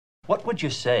What would you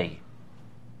say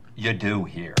you do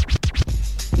here?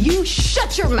 You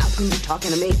shut your mouth when you're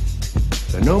talking to me.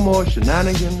 There are no more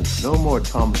shenanigans, no more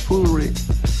tomfoolery,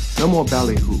 no more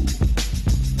ballyhoo. This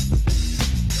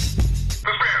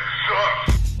man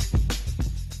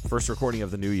sucks. First recording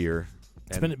of the new year.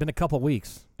 It's been a couple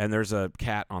weeks. And there's a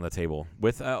cat on the table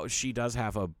with. She does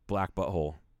have a black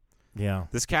butthole. Yeah.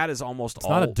 This cat is almost It's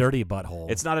not a dirty butthole.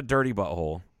 It's not a dirty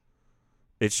butthole.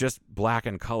 It's just black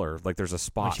in color. Like there's a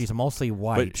spot. Like she's mostly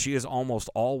white. But she is almost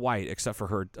all white except for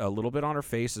her. A little bit on her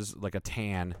face is like a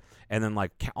tan, and then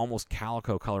like almost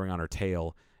calico coloring on her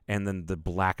tail, and then the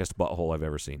blackest butthole I've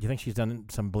ever seen. Do you think she's done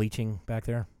some bleaching back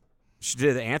there? She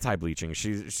did anti-bleaching.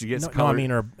 She gets no, I mean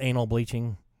her anal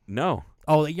bleaching. No.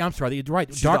 Oh, yeah, I'm sorry. You're right.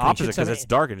 She's the opposite because it's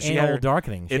darkened. Anal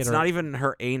darkening. It's not even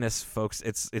her anus, folks.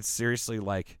 It's seriously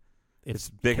like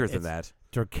it's bigger than that.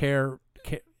 Her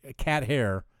cat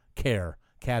hair.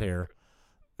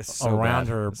 It's so around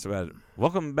bad. her. It's so bad.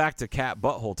 Welcome back to Cat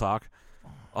Butthole Talk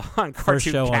on First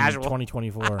Cartoon show Casual. in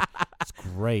 2024. It's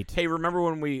great. Hey, remember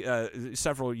when we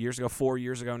several years ago, 4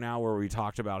 years ago now, where we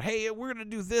talked about, hey, we're gonna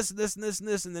do this, this, and this, and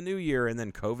this in the new year, and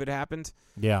then COVID happened.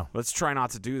 Yeah. Let's try not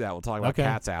to do that. We'll talk about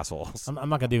cats assholes. I'm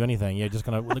not gonna do anything. Yeah,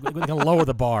 we're gonna lower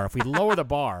the bar. If we lower the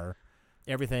bar,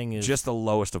 everything is just the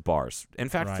lowest of bars. In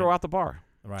fact, throw out the bar.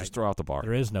 Right. Just throw out the bar.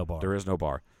 There is no bar. There is no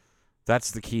bar. That's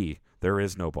the key. There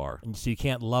is no bar. And so you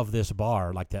can't love this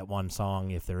bar like that one song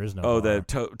if there is no bar. Oh, the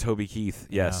Toby Keith,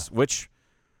 yes. Yeah. Which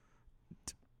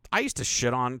I used to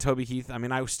shit on Toby Keith. I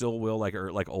mean, I still will like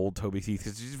old Toby Keith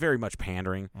because he's very much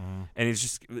pandering, and he's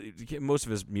just most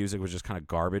of his music was just kind of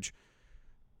garbage.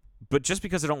 But just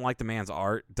because I don't like the man's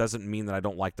art doesn't mean that I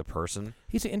don't like the person.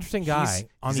 He's an interesting guy.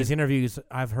 On these interviews,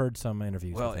 I've heard some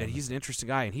interviews. Well, and he's an interesting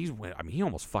guy, and he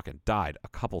almost fucking died a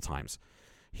couple times.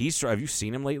 Have you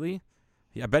seen him lately?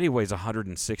 I bet he weighs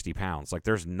 160 pounds. Like,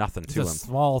 there's nothing to him. He's a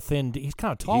small, thin. He's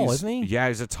kind of tall, isn't he? Yeah,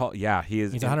 he's a tall. Yeah, he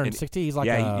is. He's 160. He's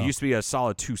like he used to be a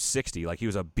solid 260. Like, he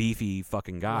was a beefy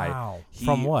fucking guy. Wow.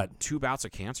 From what? 2 bouts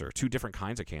of cancer, 2 different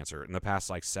kinds of cancer in the past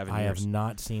 7 years. I have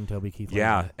not seen Toby Keith.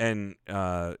 Yeah, and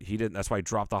he didn't. That's why he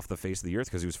dropped off the face of the earth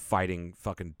because he was fighting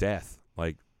fucking death.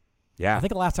 Like, yeah. I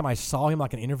think the last time I saw him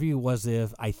like an interview was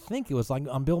I think it was like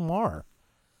on Bill Maher.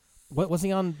 What was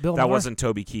he on Bill Maher? That wasn't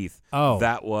Toby Keith. Oh,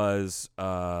 that was.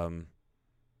 Are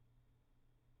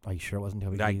you sure it wasn't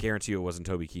Toby Keith? I guarantee you it wasn't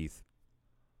Toby Keith.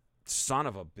 Son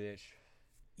of a bitch.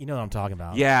 You know what I'm talking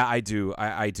about. Yeah, I do.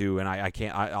 I do, and I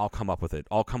can't. I'll come up with it.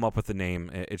 I'll come up with the name.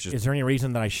 It's just. Is there any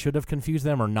reason that I should have confused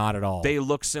them or not at all? They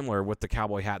look similar with the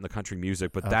cowboy hat and the country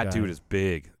music, but that dude is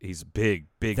big. He's big.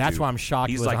 That's dude. why I'm shocked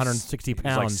he was like 160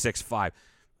 pounds. He's like 6'5".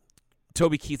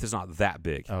 Toby Keith is not that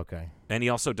big. Okay. And he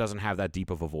also doesn't have that deep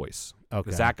of a voice. Okay.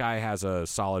 Because that guy has a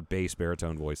solid bass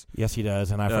baritone voice. Yes, he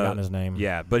does, and I've forgotten his name.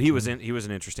 Yeah, but he was an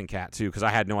interesting cat too, because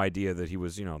I had no idea that he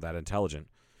was that intelligent.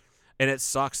 And it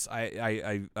sucks.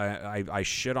 I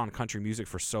shit on country music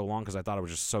for so long because I thought it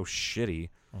was just so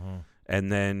shitty. Mm-hmm.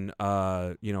 And then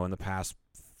in the past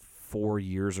 4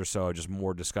 years or so, I just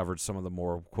more discovered some of the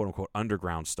more quote unquote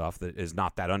underground stuff that is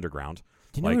not that underground.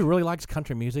 Do you know who really likes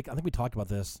country music? I think we talked about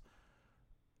this.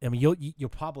 I mean, you'll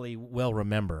probably well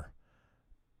remember,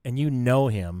 and you know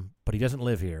him, but he doesn't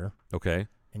live here. Okay.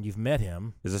 And you've met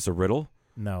him. Is this a riddle?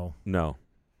 No.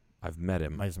 I've met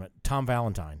him. I just met Tom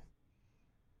Valentine.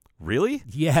 Really?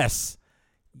 Yes.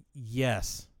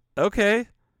 Okay.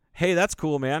 Hey, that's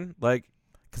cool, man. Like,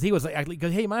 because he was like,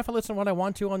 hey, mind if I listen to what I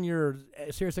want to on your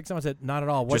Sirius XM? I said, not at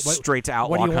all. Just straight to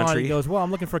outlaw country. What do you country? want? He goes, well, I'm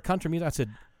looking for country music. I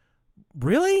said,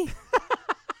 really?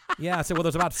 Yeah, I said, well,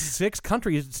 there's about 6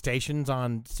 country stations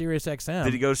on Sirius XM.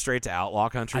 Did he go straight to outlaw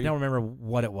country? I don't remember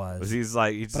what it was.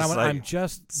 I'm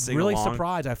just really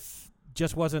surprised.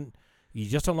 Just wasn't. You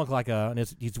just don't look like and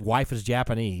his wife is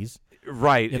Japanese.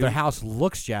 Right. Their house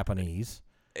looks Japanese.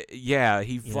 Yeah,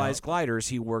 he flies gliders.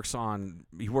 He's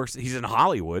in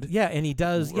Hollywood. Yeah, and he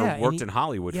does. Yeah, worked in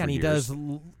Hollywood. Yeah, for and years.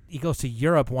 He goes to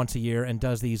Europe once a year and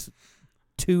does these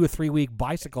 2 or 3 week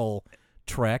bicycle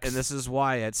treks. And this is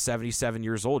why at 77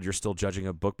 years old you're still judging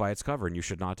a book by its cover, and you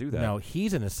should not do that. No,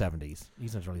 he's in his 70s.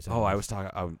 He's in his early 70s. Oh, I was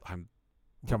talking. I'm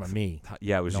talking about me.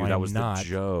 Yeah, it was you. That was the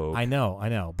joke. I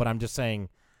know. But I'm just saying.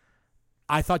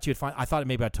 I thought you'd find. I thought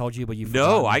maybe I told you, but you.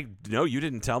 No, you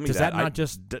didn't tell me that. Does that not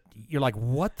just? You're like,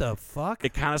 what the fuck?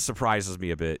 It kind of surprises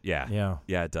me a bit. Yeah,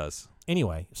 it does.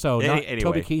 Anyway, so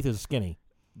Toby Keith is skinny.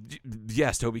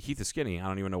 Yes, Toby Keith is skinny. I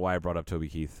don't even know why I brought up Toby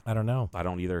Keith. I don't know. I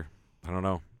don't either. I don't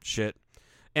know. Shit.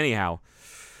 Anyhow,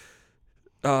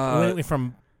 we went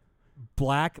from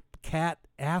black cat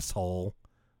asshole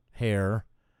hair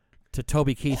to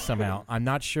Toby Keith somehow. I'm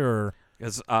not sure.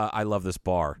 Because I love this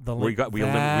bar. The we got what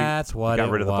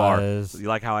got rid it of the bar. was. You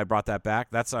like how I brought that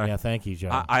back? That's Yeah, thank you, Joe.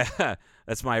 I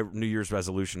that's my New Year's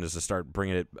resolution is to start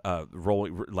bringing it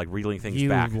reeling things you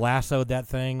back. lassoed that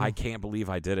thing. I can't believe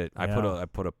I did it. Yeah. I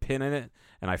put a pin in it,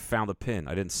 and I found the pin.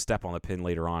 I didn't step on the pin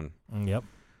later on. Yep.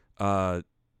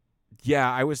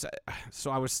 Yeah,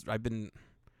 I've been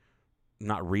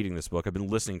not reading this book. I've been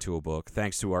listening to a book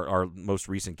thanks to our most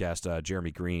recent guest,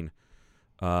 Jeremy Green.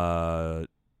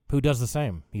 Who does the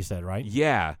same, he said, right?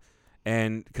 Yeah,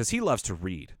 and because he loves to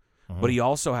read, but he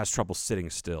also has trouble sitting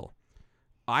still.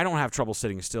 I don't have trouble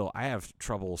sitting still. I have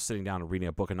trouble sitting down and reading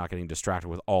a book and not getting distracted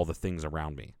with all the things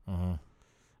around me.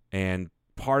 And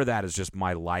part of that is just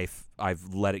my life.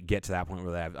 I've let it get to that point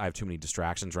where I have too many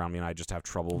distractions around me, and I just have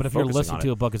trouble. But if you're listening to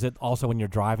it. a book, is it also when you're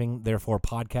driving, therefore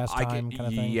podcast time kind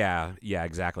of thing? Yeah,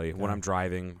 exactly. When I'm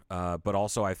driving, but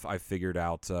also I figured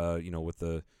out, with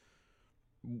the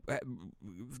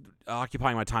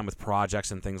occupying my time with projects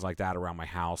and things like that around my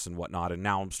house and whatnot, and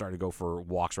now I'm starting to go for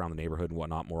walks around the neighborhood and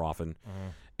whatnot more often,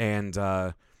 and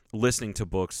listening to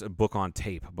books, a book on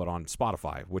tape, but on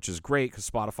Spotify, which is great because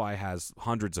Spotify has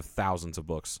hundreds of thousands of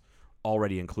books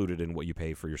already included in what you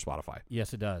pay for your Spotify.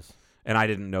 Yes, it does. And I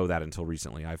didn't know that until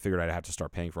recently. I figured I'd have to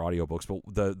start paying for audiobooks,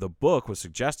 but the book was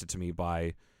suggested to me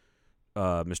by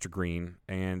Mr. Green,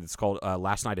 and it's called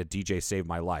Last Night a DJ Saved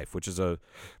My Life, which is a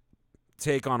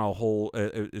take on a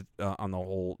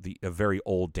very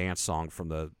old dance song from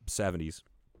the 70s.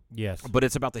 Yes. But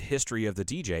it's about the history of the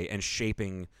DJ and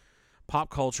shaping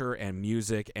pop culture and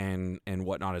music and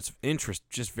whatnot. It's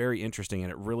just very interesting,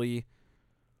 and it really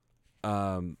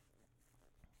now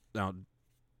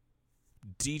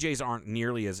DJs aren't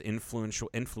nearly as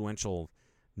influential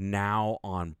now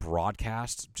on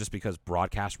broadcast, just because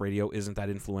broadcast radio isn't that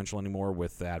influential anymore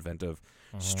with the advent of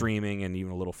streaming and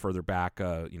even a little further back,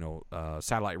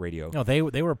 satellite radio. No, they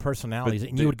were personalities,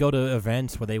 and you would go to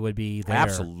events where they would be there.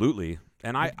 Absolutely.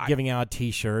 And I giving out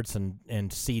T-shirts and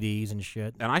CDs and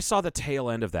shit. And I saw the tail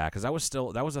end of that because that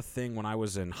was a thing when I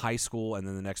was in high school, and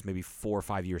then the next maybe 4 or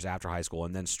 5 years after high school,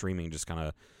 and then streaming just kind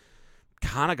of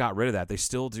got rid of that. They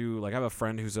still do. Like I have a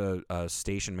friend who's a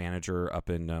station manager up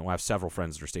in. I have several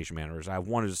friends that are station managers. I have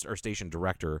one who's our station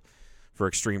director for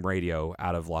Extreme Radio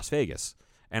out of Las Vegas,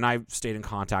 and I've stayed in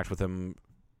contact with him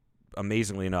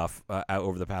amazingly enough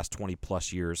over the past 20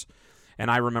 plus years. And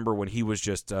I remember when he was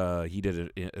just he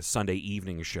did a Sunday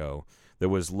evening show. There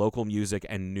was local music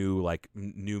and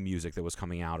new music that was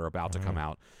coming out or about to come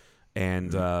out.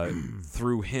 And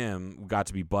through him, we got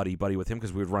to be buddy with him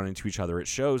because we would run into each other at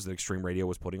shows that Extreme Radio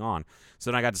was putting on.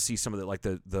 So then I got to see some of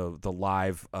the the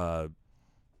live, what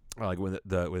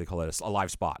do they call it, a live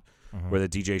spot where the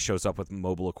DJ shows up with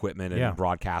mobile equipment and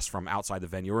broadcasts from outside the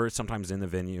venue or sometimes in the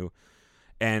venue,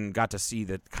 and got to see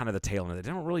the kind of the tail end. They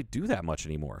don't really do that much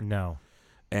anymore. No.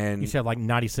 And you said like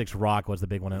 96 Rock was the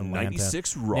big one in Atlanta.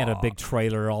 96 Rock. They had a big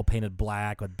trailer all painted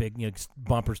black with big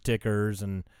bumper stickers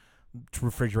and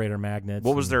refrigerator magnets.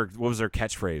 What was their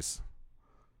catchphrase?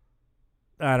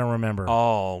 I don't remember.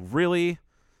 Oh, really?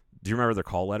 Do you remember their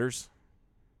call letters?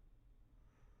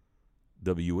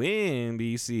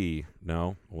 WNBC.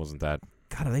 No, it wasn't that.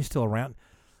 God, are they still around?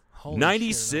 Holy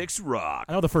 96 shit. Rock.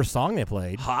 I know the first song they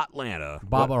played. Hotlanta.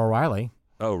 Bob O'Reilly.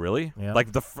 Oh, really? Yeah.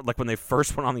 Like when they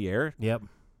first went on the air? Yep.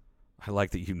 I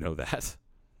like that you know that.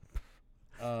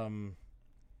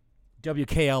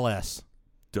 WKLS.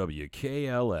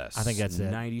 WKLS. I think that's it.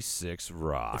 96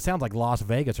 Rock. It sounds like Las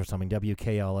Vegas or something.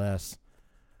 WKLS.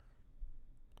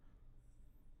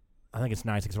 I think it's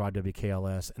 96 Rock,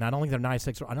 WKLS. And I don't think they're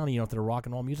 96. I don't even know if they're rock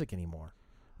and roll music anymore.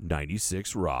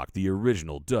 96 Rock, the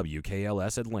original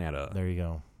WKLS Atlanta. There you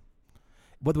go.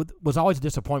 What was always a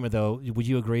disappointment, though, would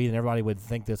you agree? And everybody would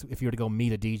think this if you were to go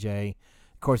meet a DJ.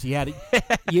 Of course, you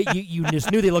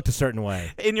just knew they looked a certain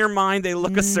way. In your mind, they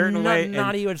look a certain way.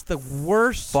 Not even. It's the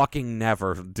worst. Fucking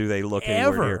never do they look ever.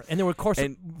 Anywhere near. And there were, of course,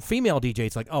 female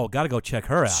DJs like, oh, got to go check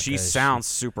her out. She sounds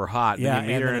super hot. Yeah, and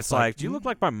you meet her, and it's like, do you look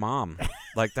like my mom?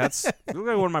 Like you look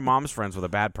like one of my mom's friends with a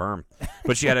bad perm.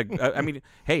 But she had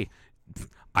hey.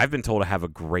 I've been told to have a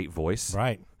great voice.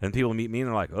 Right. And people meet me and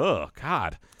they're like, oh,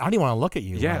 God. I don't even want to look at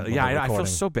you. Yeah, I feel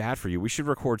so bad for you. We should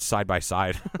record side by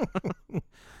side.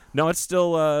 No, it's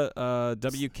still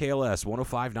WKLS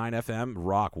 105.9 FM,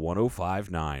 Rock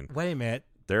 105.9. Wait a minute.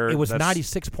 It was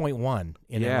 96.1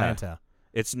 in Atlanta.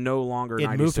 It's no longer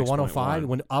 96.1. It moved to 105,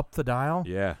 went up the dial?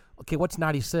 Yeah. Okay, what's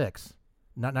 96?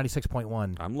 Not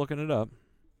 96.1. I'm looking it up.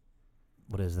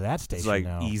 What is that station it's like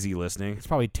now? Easy listening. It's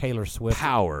probably Taylor Swift.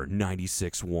 Power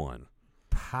 96.1.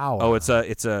 Power. Oh, it's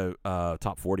a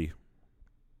top 40.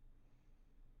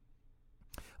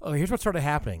 here's what started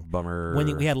happening. Bummer.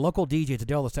 When we had local DJs to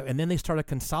do all this stuff, and then they started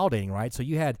consolidating, right? So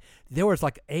there was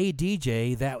like a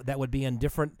DJ that would be in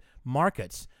different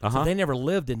markets. So they never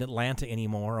lived in Atlanta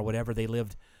anymore or whatever. They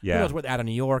lived who knows what, out of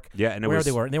New York. Yeah, and where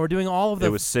they were. And they were doing all of the... It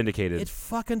was syndicated. It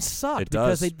fucking sucked. It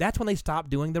does. Because that's when they stopped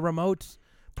doing the remotes.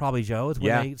 Probably, Joe, is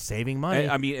when they saving money.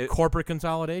 I mean, corporate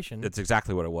consolidation. It's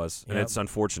exactly what it was, and it's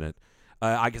unfortunate.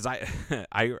 Because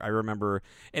I remember,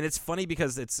 and it's funny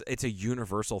because it's a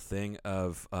universal thing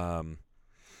of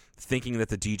thinking that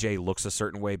the DJ looks a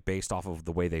certain way based off of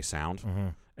the way they sound,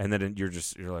 and then you're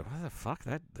like, what the fuck?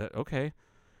 That okay.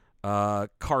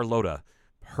 Carlota,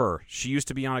 she used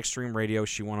to be on Extreme Radio.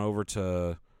 She went over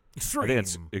to I think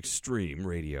it's Extreme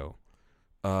Radio.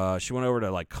 She went over to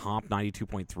like Comp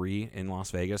 92.3 in Las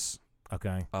Vegas.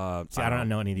 Okay. See, I don't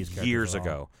know any of these characters years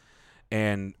ago,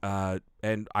 and I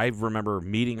remember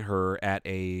meeting her at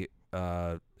a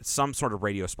some sort of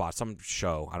radio spot, some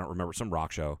show. I don't remember, some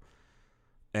rock show,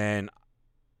 and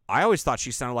I always thought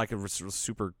she sounded like a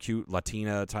super cute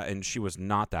Latina type, and she was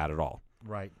not that at all.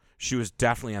 Right. She was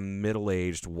definitely a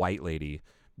middle-aged white lady.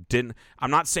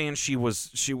 I'm not saying she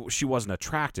wasn't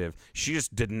attractive. She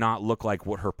just did not look like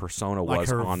what her persona was.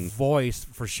 Her on voice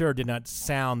for sure did not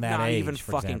sound that not age. Even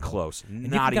for fucking example. close. And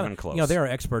not even close. You know, there are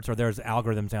experts or there's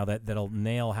algorithms now that'll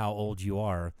nail how old you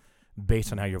are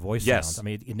based on how your voice sounds. I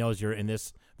mean, it knows you're in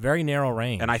this very narrow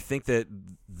range. And I think that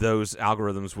those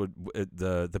algorithms would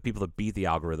the people that beat the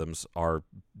algorithms are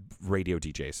radio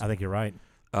DJs. I think you're right.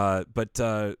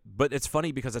 But it's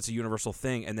funny because it's a universal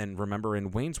thing. And then remember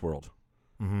in Wayne's World.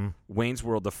 Mm-hmm. Wayne's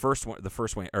World, the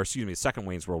second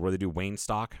Wayne's World, where they do Wayne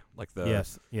Stock, like the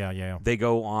yes, yeah. They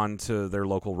go on to their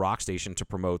local rock station to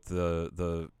promote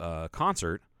the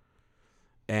concert,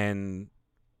 and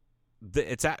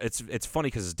it's funny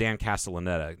because it's Dan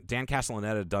Castellaneta. Dan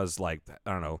Castellaneta does like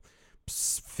 50%,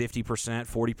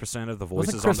 40% of the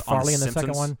voices Wasn't Chris on Farley The in the Simpsons.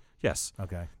 second one? Yes.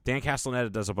 Okay. Dan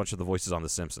Castellaneta does a bunch of the voices on The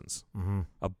Simpsons. Mm-hmm.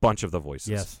 A bunch of the voices.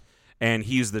 Yes. And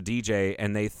he's the DJ,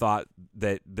 and they thought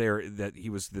that he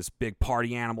was this big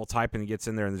party animal type, and he gets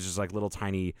in there, and there's just like little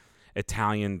tiny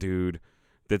Italian dude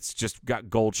that's just got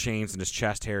gold chains and his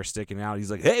chest hair sticking out. He's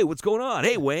like, "Hey, what's going on?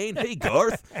 Hey, Wayne. Hey,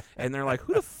 Garth." And they're like,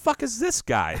 "Who the fuck is this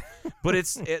guy?" But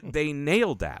they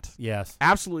nailed that. Yes,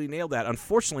 absolutely nailed that.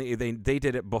 Unfortunately, they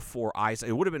did it before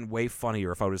it would have been way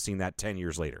funnier if I would have seen that 10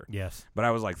 years later. Yes, but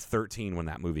I was like 13 when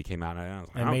that movie came out. And I was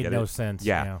like, it made no sense.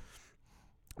 Yeah.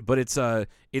 But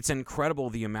it's incredible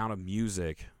the amount of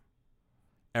music,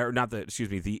 or not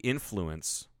the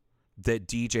influence that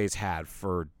DJs had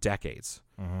for decades.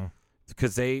 Mm-hmm.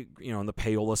 Because they, in the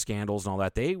payola scandals and all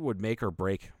that, they would make or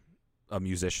break a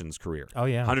musician's career. Oh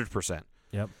yeah, 100%.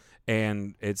 Yep.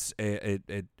 And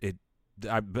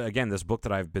again, this book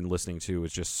that I've been listening to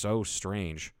is just so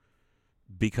strange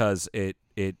because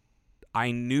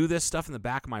I knew this stuff in the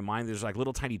back of my mind. There's like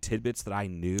little tiny tidbits that I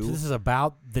knew. So this is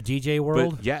about the DJ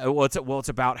world. But yeah, it's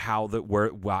about how the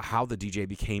DJ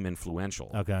became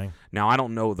influential. Okay. Now I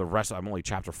don't know the rest. I'm only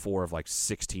chapter 4 of like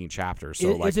 16 chapters.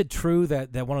 So is it true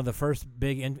that one of the first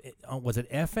big was it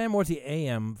FM or was he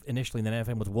AM initially, and then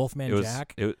FM was Wolfman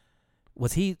Jack?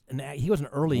 Was he? He was an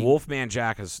early Wolfman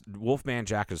Jack is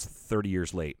 30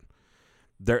 years late.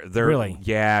 They're really,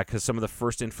 yeah, because some of the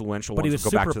first influential but ones he was go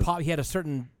super back to pop. He had a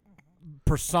certain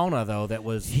persona though that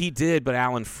was he did, but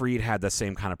Alan Freed had the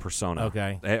same kind of persona.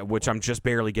 Okay, which I'm just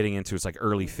barely getting into. It's like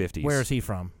early 50s. Where is he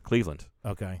from? Cleveland.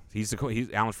 Okay,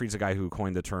 Alan Freed's the guy who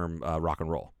coined the term rock and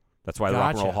roll. That's why the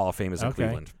Rock and Roll Hall of Fame is in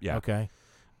Cleveland. Yeah. Okay.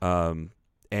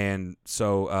 And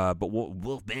so, but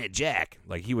Wolfman Jack,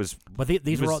 like he was. But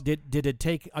these were all. Did it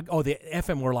take? Oh, the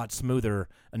FM were a lot smoother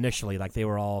initially. Like they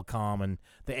were all calm, and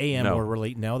the AM were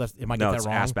really That's am I getting that wrong? No, it's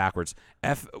ass backwards.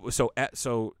 So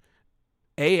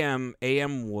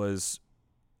AM was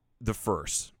the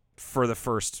first for the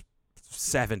first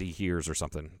 70 years or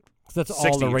something. So that's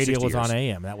all the radio was on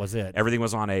AM. That was it. Everything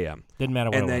was on AM. Didn't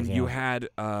matter what it was. And then you had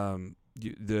I'm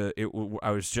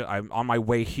on my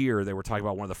way here. They were talking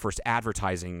about one of the first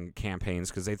advertising campaigns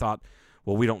because they thought,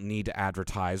 well, we don't need to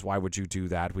advertise. Why would you do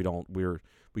that? We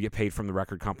get paid from the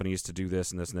record companies to do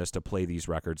this and this and this to play these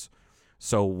records.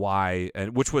 So why?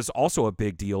 And which was also a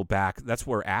big deal back. That's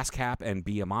where ASCAP and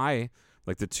BMI,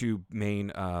 like the two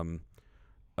main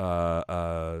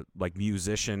like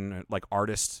musician, like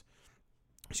artist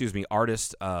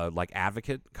like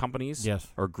advocate companies, yes,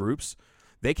 or groups,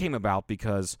 they came about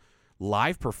because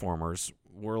live performers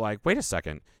were like, wait a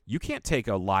second, you can't take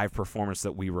a live performance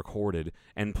that we recorded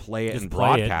and play it and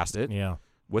broadcast it. Yeah.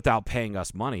 without paying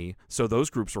us money. So those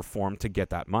groups were formed to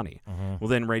get that money. Well,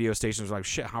 then radio stations were like,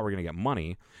 shit, how are we going to get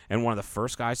money? And one of the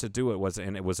first guys to do it was,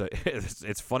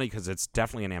 it's funny because it's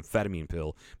definitely an amphetamine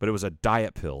pill, but it was a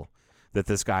diet pill that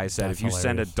this guy said, That's if you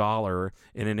hilarious. send $1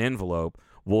 in an envelope,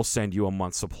 we'll send you a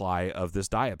month's supply of this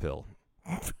diet pill.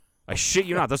 I shit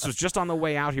you not. This was just on the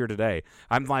way out here today.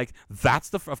 I'm like,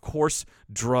 that's of course,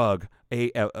 drug,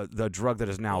 the drug that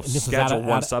is now Schedule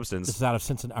 1 substance. This is out of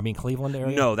Cincinnati, Cleveland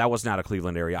area? No, that was not a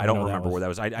Cleveland area. I don't remember where that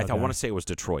was. I want to say it was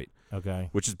Detroit. Okay.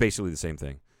 Which is basically the same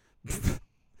thing.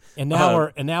 And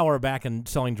now we're back and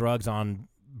selling drugs on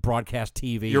broadcast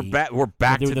TV. We're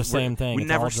back to to the same thing. We It's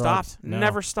never all drugs. stopped. No.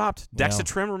 Never stopped. No.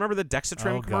 Dexatrim. Remember the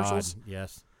Dexatrim commercials? God,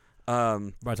 yes.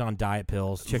 I was on diet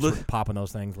pills. Chicks were popping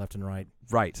those things left and right.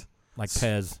 Right. Like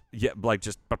Pez. Yeah, like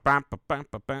just Yep.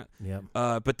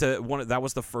 But that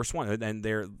was the first one,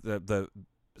 and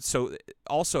so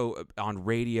also on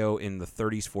radio in the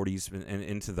 30s, 40s, and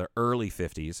into the early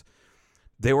 50s,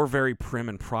 they were very prim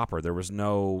and proper. There was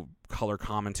no color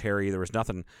commentary. There was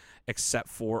nothing except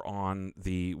for on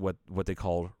the what they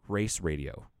called race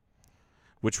radio,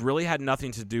 which really had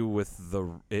nothing to do with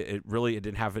it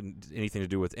didn't have anything to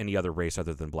do with any other race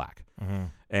other than black.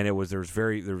 And there's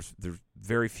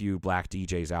very few black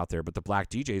DJs out there, but the black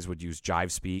DJs would use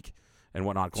jive speak and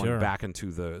whatnot, going back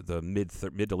into the mid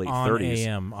to late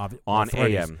 30s. On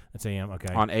AM. It's AM,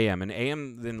 okay. On AM. And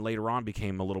AM then later on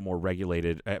became a little more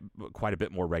regulated, quite a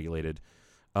bit more regulated.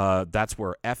 That's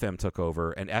where FM took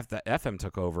over, and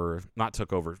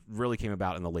FM really came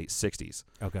about in the late 60s.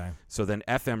 Okay. So then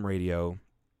FM radio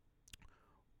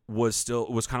was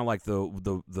kind of like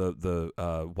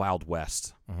the Wild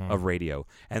West of radio,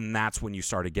 and that's when you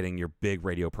started getting your big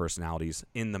radio personalities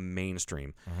in the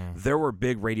mainstream. There were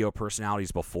big radio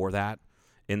personalities before that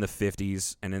in the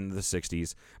 50s and in the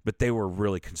 60s, but they were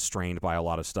really constrained by a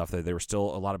lot of stuff. They were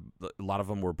still a lot of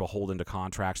them were beholden to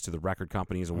contracts to the record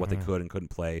companies and what they could and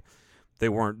couldn't play. They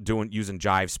weren't using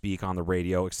jive speak on the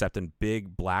radio except in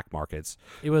big black markets.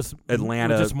 It was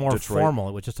Atlanta, it was just more Detroit. formal.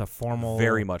 It was just a formal,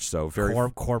 very much so, very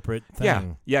corporate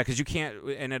thing. Yeah, because you can't,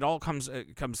 and it all comes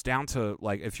down to,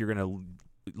 like, if you're gonna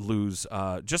lose,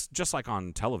 just like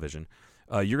on television,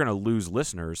 you're gonna lose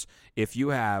listeners if you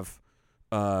have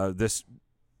this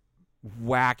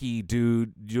wacky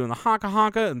dude doing the honka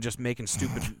honka and just making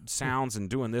stupid sounds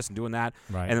and doing this and doing that,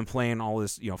 right, and then playing all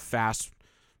this fast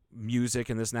music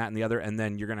and this and that and the other, and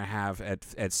then you're going to have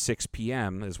at 6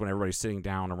 p.m. is when everybody's sitting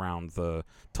down around the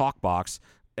talk box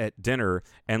at dinner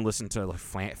and listen to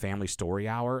like Family Story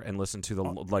Hour and listen to the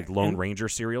Lone Ranger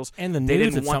serials. And the they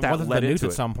news didn't want that led into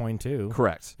at some point too.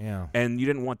 Correct. Yeah. And you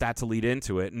didn't want that to lead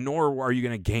into it, nor are you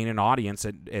going to gain an audience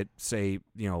at say,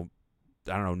 I don't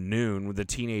know, noon. The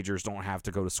teenagers don't have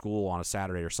to go to school on a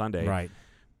Saturday or Sunday. Right.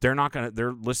 They're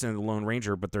listening to the Lone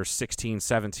Ranger, but they're 16,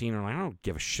 17, and like, I don't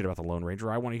give a shit about the Lone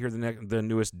Ranger. I want to hear the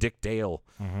newest Dick Dale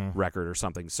record or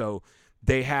something. So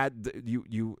they had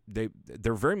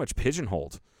they're very much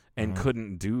pigeonholed and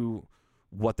couldn't do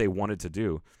what they wanted to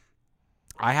do.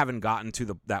 I haven't gotten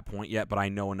to that point yet, but I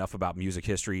know enough about music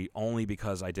history only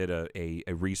because I did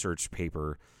a research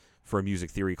paper for a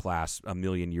music theory class a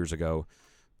million years ago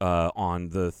on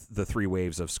the three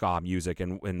waves of ska music,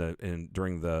 and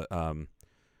during the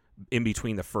in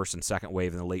between the first and second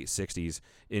wave in the late 60s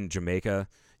in Jamaica,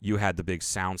 you had the big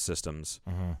sound systems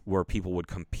where people would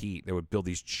compete. They would build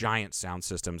these giant sound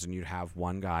systems, and you'd have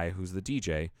one guy who's the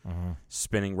DJ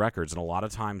spinning records. And a lot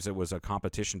of times it was a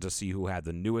competition to see who had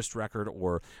the newest record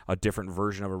or a different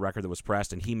version of a record that was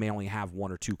pressed, and he may only have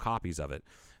one or two copies of it.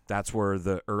 That's where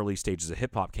the early stages of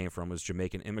hip-hop came from, was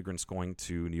Jamaican immigrants going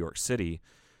to New York City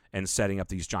and setting up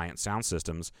these giant sound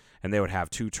systems, and they would have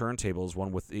two turntables,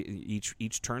 one with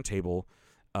each turntable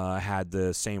had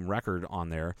the same record on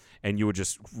there, and you would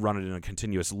just run it in a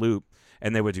continuous loop,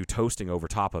 and they would do toasting over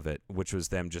top of it, which was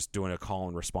them just doing a call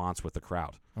and response with the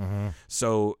crowd.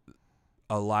 So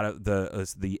a lot of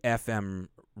the FM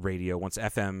radio, once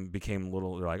FM became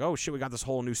little, they're like, oh shit, we got this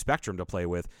whole new spectrum to play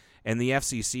with, and the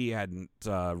FCC hadn't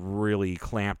really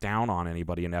clamped down on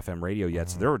anybody in FM radio yet,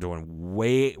 so they were doing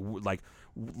way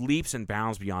leaps and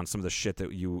bounds beyond some of the shit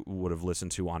that you would have listened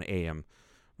to on AM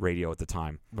radio at the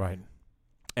time. Right.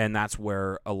 And that's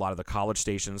where a lot of the college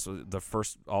stations,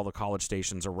 all the college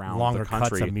stations around longer the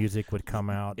country, cuts of music would come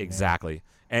out. Exactly.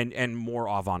 And more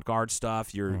avant-garde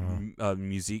stuff, your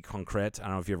musique concrète. I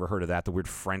don't know if you ever heard of that, the weird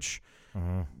French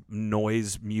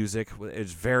noise music.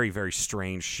 It's very, very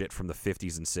strange shit from the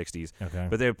 50s and 60s. Okay.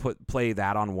 But they would play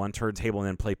that on one turntable and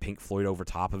then play Pink Floyd over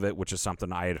top of it, which is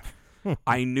something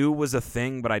I knew was a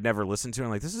thing, but I'd never listened to.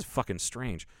 I'm like, this is fucking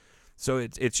strange. So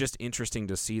it's just interesting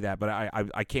to see that. But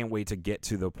I can't wait to get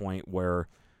to the point where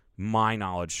my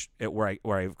knowledge, where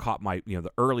I caught my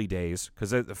the early days,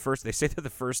 because they say that the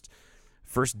first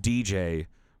DJ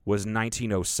was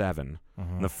 1907.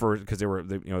 The first, because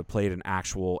they played an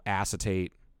actual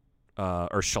acetate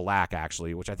or shellac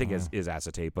actually, which I think is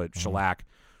acetate, but shellac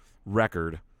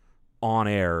record on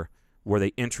air, where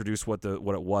they introduced what it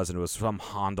was, and it was some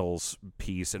Handel's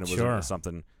piece, and it was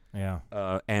something,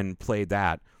 and played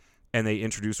that, and they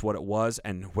introduced what it was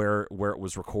and where it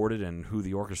was recorded and who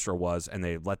the orchestra was, and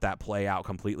they let that play out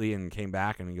completely, and came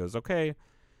back, and he goes, okay,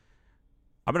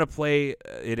 I'm gonna play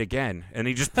it again, and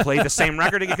he just played the same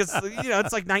record again, because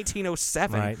it's like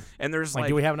 1907, right. and there's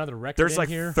do we have another record? There's like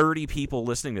here? 30 people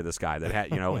listening to this guy that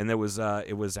had and it was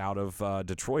out of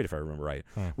Detroit, if I remember right,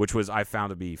 which I found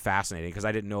to be fascinating, because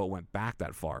I didn't know it went back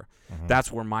that far.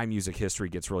 That's where my music history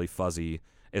gets really fuzzy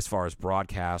as far as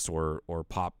broadcast or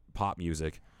pop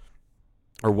music,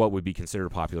 or what would be considered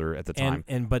popular at the time.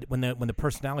 But when the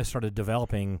personality started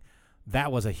developing,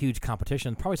 that was a huge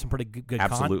competition. Probably some pretty good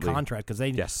contract, because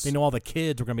they know all the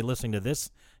kids were going to be listening to this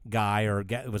guy, or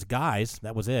it was guys.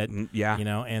 That was it.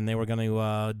 And they were going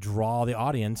to draw the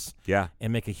audience.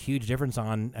 And make a huge difference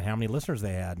on how many listeners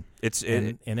they had.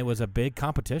 And it was a big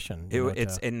competition.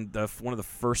 It's in one of the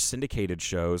first syndicated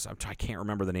shows. I can't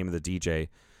remember the name of the DJ.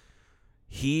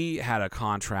 He had a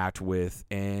contract with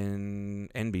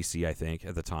NBC, I think,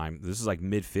 at the time. This is like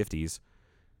mid-50s.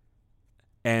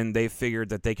 And they figured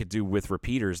that they could do with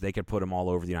repeaters, they could put them all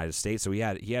over the United States. So he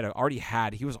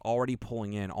was already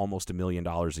pulling in almost $1 million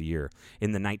a year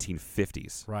in the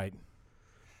 1950s. Right.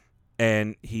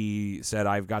 And he said,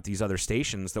 I've got these other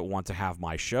stations that want to have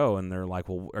my show. And they're like,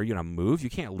 well, are you going to move?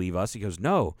 You can't leave us. He goes,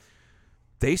 no.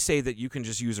 They say that you can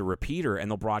just use a repeater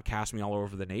and they'll broadcast me all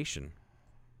over the nation.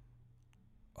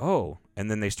 Oh.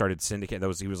 And then they started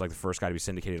syndicating. He was like the first guy to be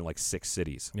syndicated in like 6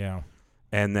 cities. Yeah.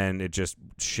 And then it just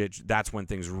that's when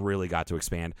things really got to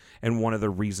expand. And one of the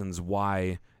reasons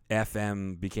why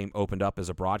FM became opened up as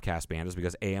a broadcast band is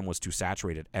because AM was too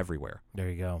saturated everywhere. There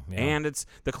you go. Yeah. And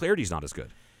the clarity's not as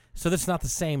good. So that's not the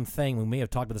same thing. We may have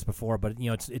talked about this before, but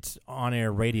it's on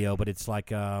air radio, but it's like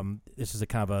this is a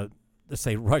kind of a, let's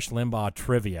say, Rush Limbaugh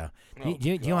trivia. Do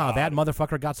you know how that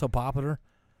motherfucker got so popular?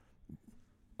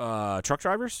 Truck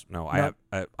drivers? No. I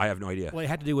have no idea. Well, it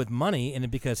had to do with money,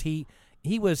 and because he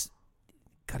was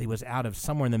out of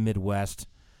somewhere in the Midwest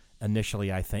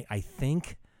initially, I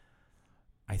think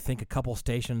a couple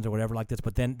stations or whatever like this.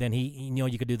 But then he,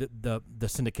 you could do the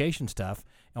syndication stuff,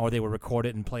 or they would record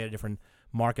it and play it at different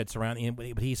markets around.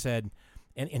 But he said,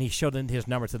 and he showed them his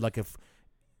numbers. Said, like, if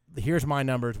here's my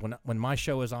numbers when my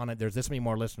show is on it, there's this many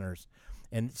more listeners,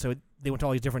 and so they went to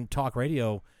all these different talk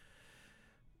radio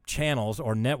channels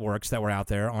or networks that were out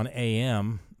there on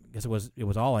AM. Because it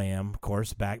was all AM, of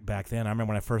course, back then. I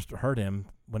remember when I first heard him,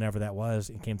 whenever that was,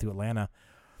 and came through Atlanta,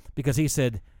 because he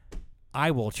said,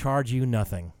 I will charge you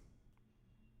nothing.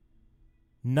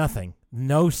 Nothing.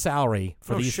 No salary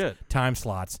for these time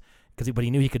slots. But he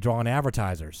knew he could draw in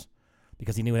advertisers,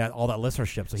 because he knew he had all that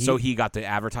listenership. So he got the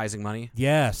advertising money?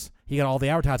 Yes. He got all the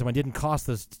advertising money. It didn't cost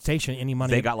the station any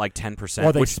money. They got like 10%.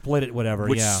 Or they split it, whatever,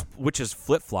 Which is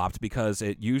flip-flopped, because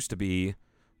it used to be,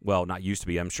 well, not used to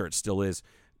be, I'm sure it still is,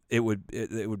 it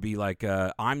would be like,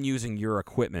 I'm using your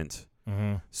equipment,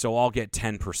 so I'll get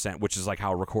 10%, which is like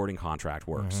how a recording contract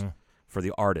works for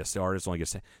the artist. The artist only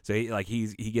gets 10. So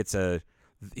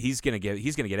he's gonna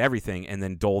get everything and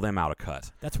then dole them out a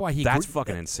cut. That's why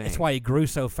fucking insane. That's why he grew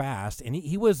so fast, and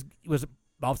he was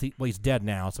obviously, well, he's dead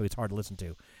now, so it's hard to listen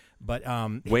to. But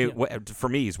for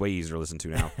me, he's way easier to listen to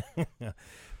now.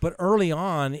 But early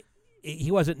on,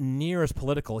 he wasn't near as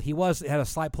political. He had a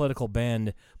slight political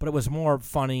bend, but it was more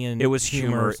funny and it was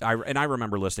humor. I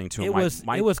remember listening to him.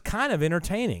 It was kind of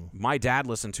entertaining. My dad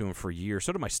listened to him for years.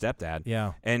 So did my stepdad.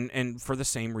 Yeah. And for the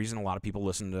same reason, a lot of people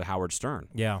listen to Howard Stern.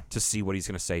 Yeah. To see what he's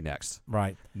going to say next.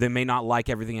 Right. They may not like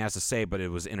everything he has to say, but it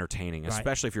was entertaining, right.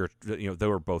 Especially if they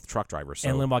were both truck drivers. So.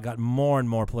 And Limbaugh got more and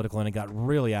more political, and it got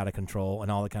really out of control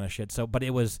and all that kind of shit. So, but it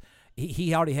was.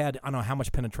 He already had, I don't know how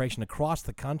much penetration across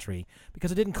the country, because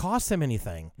it didn't cost him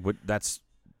anything. That's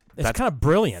kind of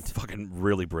brilliant. Fucking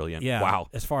really brilliant. Yeah. Wow.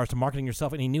 As far as to marketing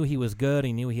yourself, and he knew he was good.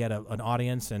 He knew he had an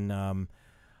audience, and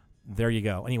there you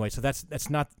go. Anyway, so that's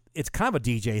not. It's kind of a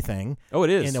DJ thing. Oh, it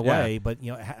is in a way, but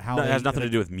how it has nothing to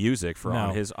do with music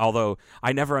on his. Although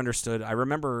I never understood. I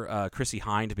remember Chrissy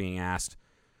Hind being asked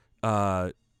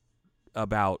about,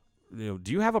 do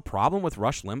you have a problem with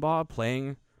Rush Limbaugh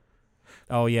playing?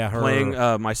 Oh yeah, her playing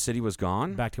 "My City Was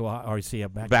Gone." Back to Ohio,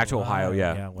 back to Ohio.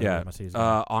 Yeah.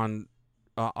 On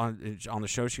the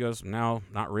show, she goes, "No,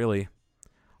 not really.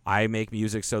 I make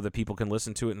music so that people can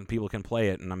listen to it and people can play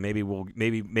it, and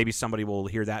maybe somebody will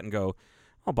hear that and go,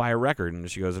 I'll buy a record. And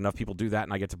she goes, enough people do that,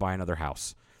 and I get to buy another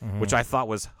house, which I thought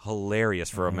was hilarious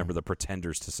for a member of the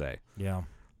Pretenders to say. Yeah.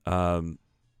 And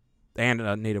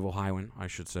a native Ohioan, I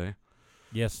should say.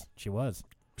 Yes, she was.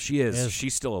 She is.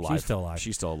 She's still alive. She's still alive.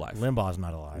 She's still alive. Limbaugh's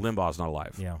not alive. Limbaugh's not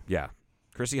alive. Yeah. Yeah.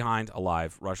 Chrissy Hind,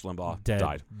 alive. Rush Limbaugh,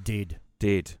 died.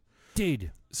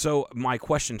 Did. So my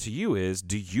question to you is,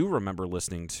 do you remember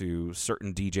listening to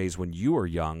certain DJs when you were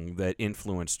young that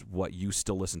influenced what you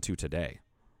still listen to today?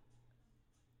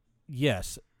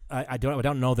 Yes. I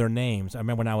don't know their names. I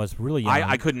remember when I was really young.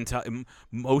 I couldn't tell.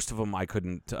 Most of them I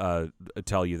couldn't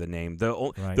tell you the name.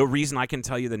 The reason I can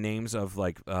tell you the names of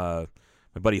like my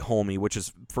buddy Homie, which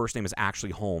his first name is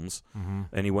actually Holmes,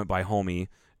 and he went by Homie,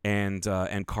 and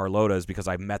Carlota is because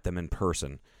I met them in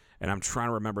person. And I'm trying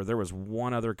to remember. There was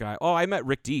one other guy. Oh, I met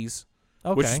Rick Dees,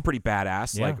 which is pretty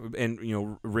badass. Yeah. Like,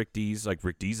 and Rick Dees, like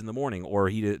Rick Dees in the morning, or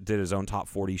he did his own top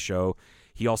 40 show.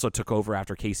 He also took over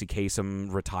after Casey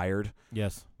Kasem retired.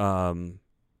 Yes. And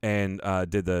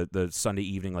did the Sunday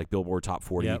evening like Billboard Top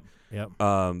 40. Yep.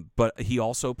 But he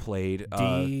also played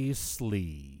D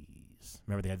Sleaze.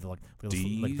 Remember they had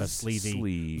the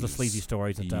sleazy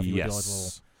stories and stuff.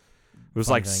 Yes. It was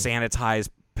like sanitized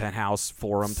Penthouse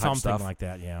forum type something stuff. like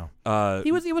that. Yeah.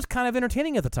 He was kind of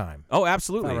entertaining at the time. Oh,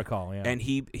 absolutely. If I recall. Yeah. And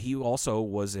he also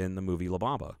was in the movie La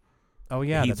Bamba. Oh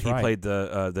yeah, he played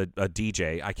the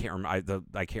DJ. I can't remember.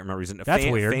 I can't remember. He's That's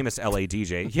weird. Famous LA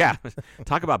DJ. Yeah,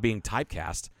 talk about being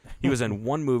typecast. He was in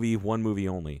one movie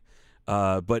only.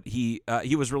 But he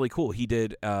was really cool. He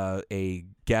did a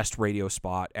guest radio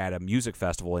spot at a music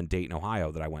festival in Dayton,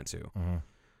 Ohio that I went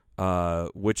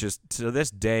to. Which is to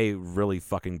this day really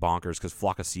fucking bonkers because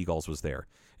Flock of Seagulls was there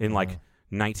in like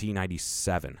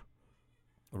 1997.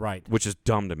 Right. Which is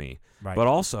dumb to me. Right. But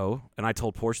also, and I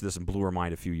told Portia this and blew her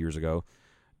mind a few years ago,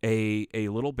 a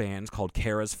little band called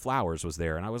Kara's Flowers was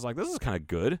there. And I was like, this is kind of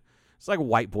good. It's like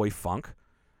white boy funk.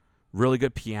 Really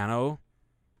good piano.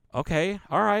 Okay,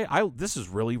 all right. This is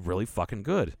really, really fucking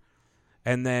good.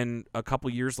 And then a couple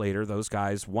years later, those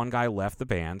guys, one guy left the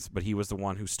band, but he was the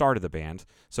one who started the band,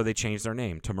 so they changed their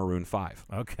name to Maroon 5.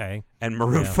 Okay. And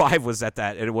Maroon 5 was at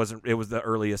that. It was the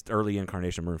early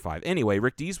incarnation of Maroon 5. Anyway,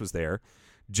 Rick Dees was there,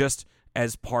 just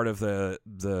as part of the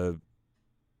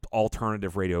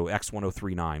alternative radio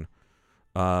X1039,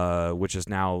 which is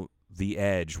now The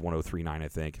Edge 1039, I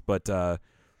think. But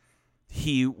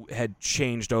he had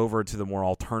changed over to the more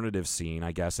alternative scene,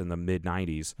 I guess, in the mid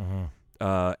 90s,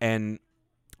 and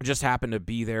just happened to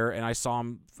be there, and I saw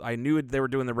him. I knew they were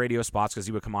doing the radio spots because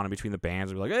he would come on in between the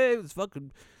bands and be like, "Hey, let's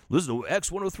fucking listen to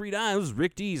X1039. This is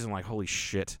Rick Dees." I'm like, "Holy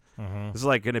shit!" This is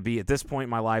like going to be at this point in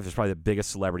my life is probably the biggest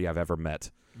celebrity I've ever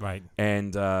met. Right.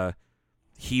 And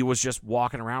he was just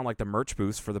walking around like the merch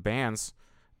booths for the bands,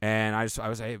 and I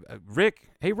was, hey Rick.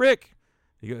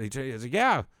 He's like,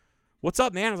 "Yeah, what's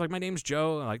up, man?" I was like, "My name's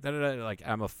Joe." And like, like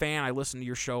I'm a fan. I listen to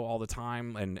your show all the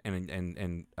time,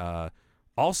 and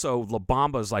also, La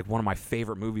Bamba is like one of my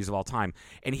favorite movies of all time.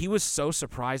 And he was so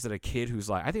surprised that a kid who's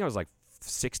like, I think I was like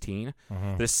 16,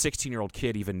 this 16-year-old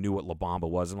kid even knew what La Bamba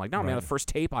was. I'm like, no, man, the first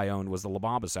tape I owned was the La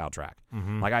Bamba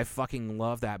soundtrack. Like, I fucking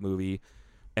love that movie.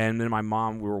 And then my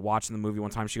mom, we were watching the movie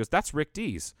one time. She goes, "That's Rick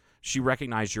Dees." She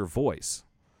recognized your voice.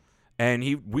 And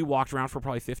we walked around for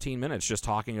probably 15 minutes just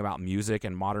talking about music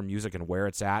and modern music and where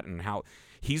it's at and how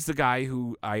he's the guy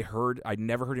who I'd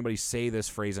never heard anybody say this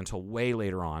phrase until way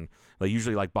later on, like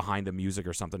usually like behind the music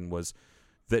or something, was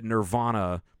that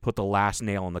Nirvana put the last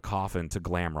nail in the coffin to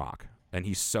glam rock. And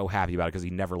he's so happy about it because he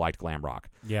never liked glam rock,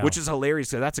 which is hilarious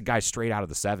because that's a guy straight out of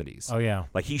the 70s. Oh, yeah.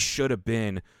 Like he should have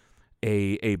been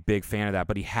a big fan of that,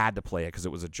 but he had to play it because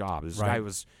it was a job. This guy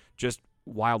was just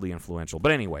wildly influential.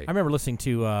 But anyway, I remember listening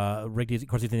to Rick Dees. Of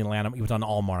course, he's in Atlanta. He was on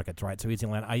all markets, right? So he's in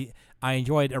Atlanta. I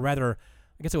enjoyed a rather.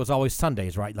 I guess it was always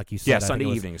Sundays, right? Like you said. Yeah, Sunday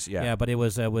evenings. Yeah. Yeah, but it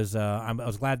was. I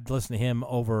was glad to listen to him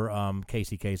over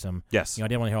Casey Kasem. Yes. I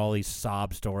didn't want to hear all these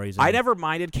sob stories. I never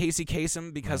minded Casey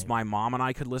Kasem because my mom and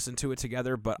I could listen to it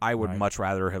together, but I would much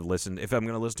rather have listened if I'm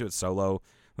going to listen to it solo.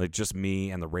 Like just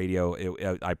me and the radio,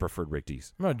 I preferred Rick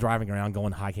Dees. I remember driving around,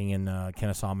 going hiking in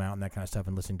Kennesaw Mountain, that kind of stuff,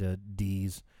 and listening to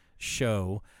Dees'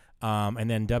 show. And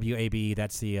then WAB,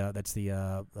 that's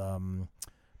the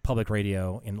public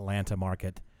radio in Atlanta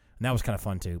market, and that was kind of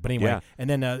fun too. But anyway, and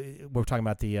then we're talking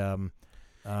about the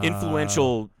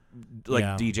influential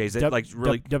DJs that like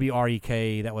really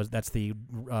WREK. That's the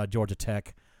Georgia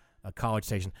Tech. A college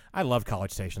station. I love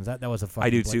college stations. That was a fun. I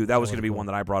do too. That was going to be one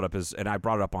that I brought up and I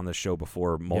brought it up on this show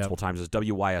before multiple times. Is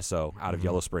WYSO out of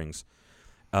Yellow Springs.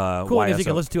 Cool because you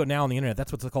can listen to it now on the internet.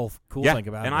 That's what's the cool thing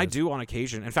about it. And I do on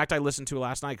occasion. In fact, I listened to it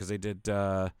last night because they did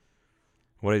what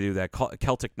do they do? That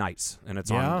Celtic Nights, and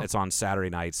it's on Saturday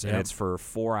nights, and it's for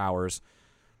 4 hours.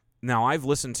 now I've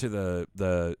listened to the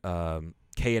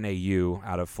KNAU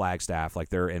out of Flagstaff, like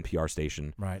their NPR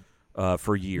station, right,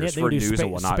 for years they for do news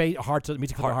and whatnot.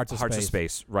 Music for the Hearts of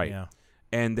Space, right? Yeah.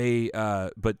 And they,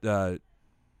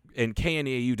 and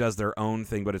KNAU does their own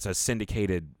thing, but it's a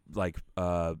syndicated like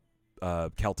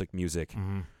Celtic music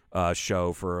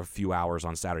show for a few hours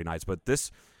on Saturday nights. But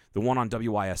the one on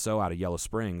WYSO out of Yellow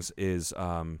Springs is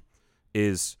an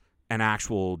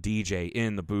actual DJ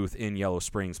in the booth in Yellow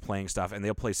Springs playing stuff, and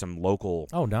they'll play some local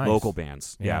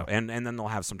bands. Yeah. And then they'll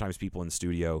have sometimes people in the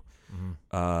studio,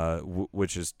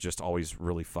 which is just always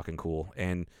really fucking cool.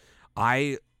 And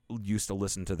I used to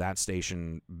listen to that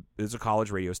station. It's a college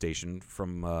radio station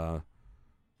from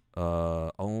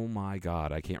oh my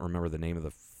god, I can't remember the name of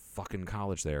the fucking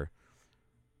college there.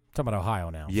 Talking about Ohio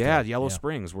now. Yeah, Yellow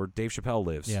Springs, where Dave Chappelle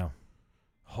lives. Yeah.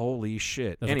 Holy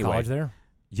shit. There's anyway, a college there?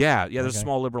 Yeah, there's a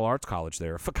small liberal arts college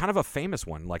there. Kind of a famous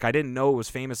one. Like, I didn't know it was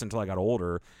famous until I got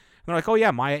older. And they're like, oh,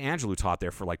 yeah, Maya Angelou taught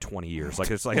there for like 20 years.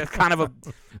 Like, it's like a kind of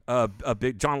a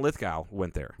big... John Lithgow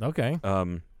went there. Okay.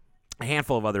 A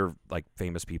handful of other, like,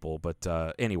 famous people. But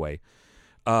anyway,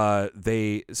 most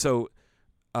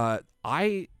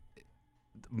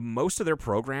of their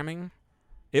programming,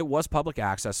 it was public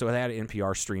access, so they had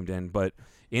NPR streamed in, but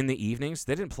in the evenings,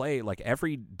 they didn't play like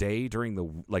every day during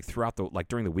the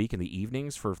during the week in the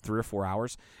evenings for 3 or 4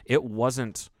 hours. It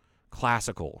wasn't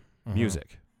classical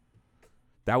music.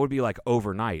 That would be like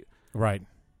overnight. Right.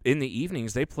 In the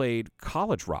evenings, they played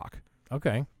college rock.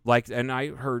 Okay. Like, and I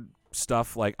heard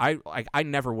stuff like I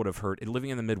never would have heard, living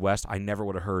in the Midwest, I never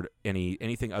would have heard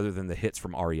anything other than the hits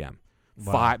from REM.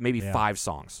 Wow. Five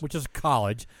songs, which is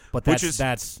college, but but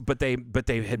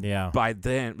they had by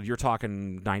then, you're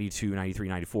talking 92, 93,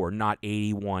 94, not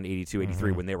 81, 82,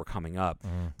 83 when they were coming up.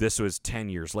 This was 10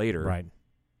 years later. Right.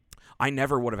 I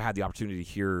never would have had the opportunity to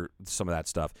hear some of that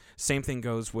stuff. Same thing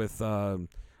goes with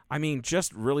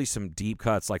just really some deep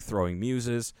cuts like Throwing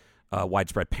Muses,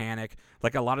 Widespread Panic,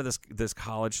 like a lot of this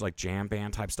college like jam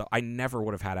band type stuff. I never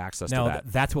would have had access to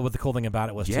that. That's what the cool thing about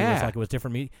it was too. Yeah. It's like it was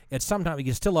different. It's sometimes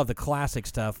you still love the classic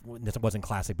stuff. It wasn't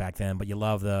classic back then, but you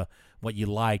love what you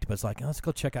liked. But it's like, let's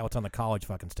go check out what's on the college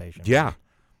fucking station. Yeah.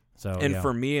 So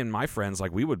for me and my friends,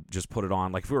 like we would just put it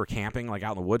on. Like if we were camping, like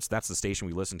out in the woods, that's the station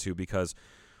we listened to because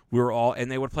we were all, and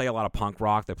they would play a lot of punk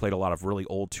rock. They played a lot of really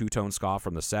old two-tone ska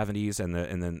from the 70s and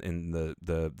then in the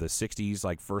 60s,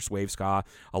 like first wave ska,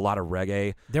 a lot of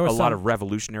reggae, a lot of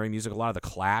revolutionary music, a lot of the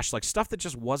Clash, like stuff that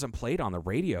just wasn't played on the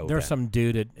radio. There was some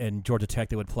dude in Georgia Tech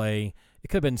that would play, it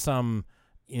could have been some,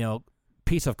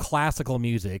 piece of classical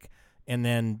music and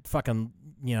then fucking,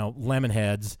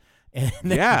 Lemonheads.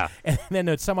 And then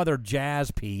there's some other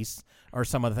jazz piece or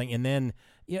some other thing. And then,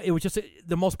 it was just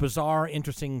the most bizarre,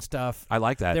 interesting stuff. I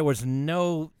like that. There was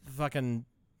no fucking,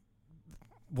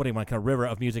 what do you want to call river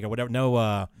of music or whatever,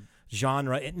 no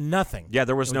genre, nothing. Yeah,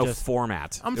 there was no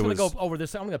format. I'm just going to go over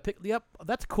this. I'm going to pick,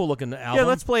 that's a cool looking album. Yeah,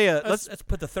 let's play let's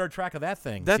put the third track of that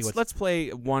thing. Let's play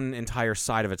one entire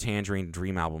side of a Tangerine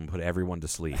Dream album and put everyone to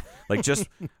sleep. Like just,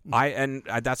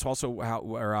 that's also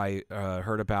where I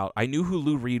heard about, I knew who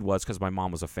Lou Reed was because my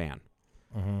mom was a fan.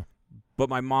 Mm-hmm. But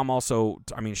my mom also,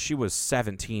 she was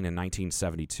 17 in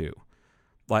 1972.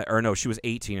 She was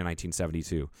 18 in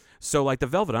 1972. So, like, the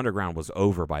Velvet Underground was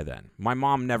over by then. My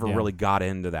mom never really got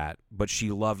into that, but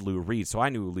she loved Lou Reed, so I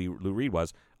knew who Lou Reed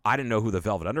was. I didn't know who the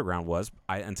Velvet Underground was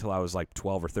until I was, like,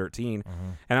 12 or 13.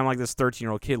 And I'm like this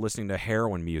 13-year-old kid listening to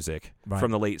heroin music from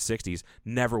the late 60s.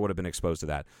 Never would have been exposed to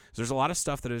that. So there's a lot of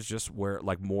stuff that is just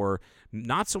more,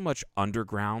 not so much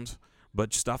underground,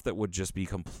 but stuff that would just be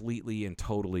completely and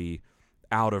totally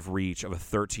out of reach of a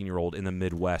 13-year-old in the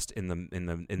Midwest in the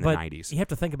 90s. You have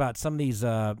to think about some of these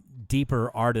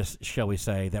deeper artists, shall we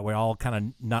say, that we're all kind of,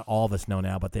 not all of us know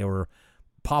now, but they were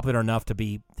popular enough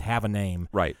to have a name.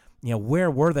 Right. Where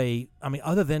were they?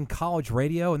 Other than college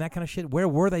radio and that kind of shit, where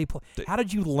were they? How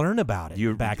did you learn about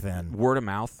it back then? Word of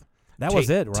mouth. That was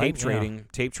it, right? Tape trading.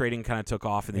 Tape trading kind of took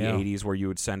off in the 80s, where you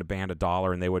would send a band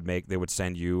 $1 and they would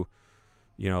send you,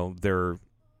 their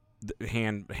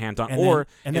hand done,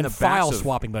 and then file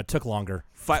swapping, but it took longer.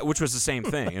 Which was the same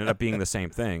thing. It ended up being the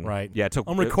same thing. Right. Yeah.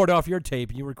 I'm record off your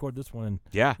tape. You record this one.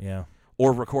 Yeah. Yeah.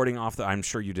 Or recording off I'm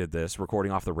sure you did this.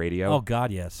 Recording off the radio. Oh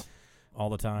God, yes.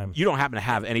 All the time. You don't happen to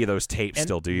have any of those tapes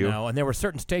still, do you? No. And there were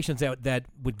certain stations that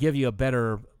would give you a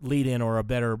better lead-in or a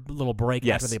better little break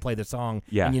after they played the song.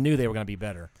 Yeah. And you knew they were going to be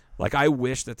better. Like I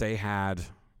wish that they had.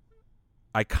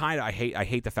 I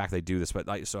hate the fact they do this,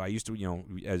 but so I used to,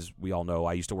 as we all know,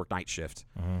 I used to work night shift,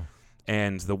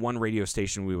 and the one radio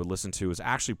station we would listen to was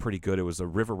actually pretty good. It was the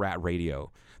River Rat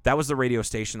Radio. That was the radio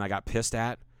station I got pissed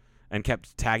at and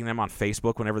kept tagging them on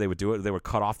Facebook whenever they would do it. They would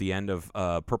cut off the end of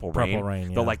Purple Rain. Purple Rain,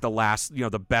 The yeah. like the last,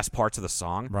 the best parts of the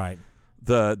song. Right.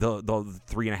 The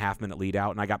 3.5 minute lead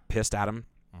out, and I got pissed at them.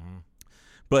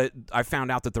 But I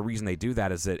found out that the reason they do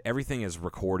that is that everything is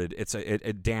recorded.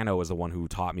 Dano is the one who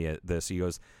taught me this. He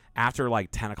goes, after like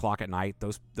 10 o'clock at night,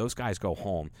 those guys go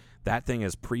home. That thing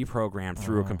is pre-programmed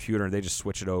through a computer, and they just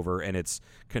switch it over, and it's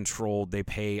controlled. They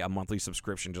pay a monthly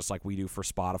subscription just like we do for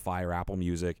Spotify or Apple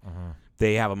Music.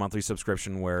 They have a monthly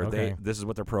subscription where this is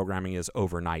what their programming is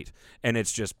overnight, and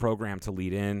it's just programmed to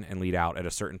lead in and lead out at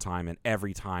a certain time, and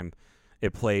every time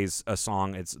it plays a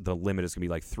song, the limit is gonna be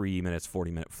like 3 minutes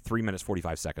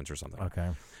 45 seconds or something.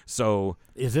 Okay. So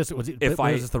was this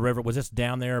the river? Was this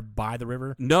down there by the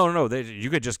river? No. You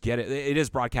could just get it. It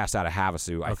is broadcast out of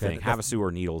Havasu, I think. Havasu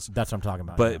or Needles. That's what I'm talking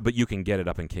about. But you can get it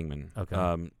up in Kingman.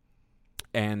 Okay.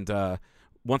 And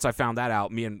once I found that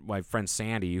out, me and my friend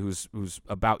Sandy, who's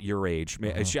about your age,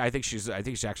 I think she's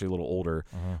actually a little older.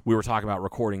 We were talking about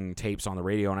recording tapes on the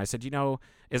radio, and I said,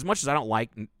 as much as I don't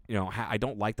like, I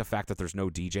don't like the fact that there's no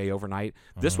DJ overnight.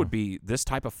 This would be this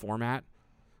type of format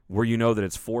where that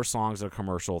it's 4 songs of a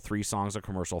commercial, 3 songs of a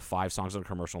commercial, 5 songs of a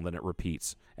commercial, and then it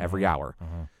repeats every hour.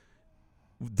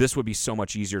 This would be so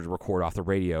much easier to record off the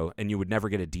radio, and you would never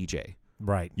get a DJ.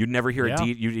 Right. You'd never hear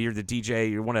you'd hear the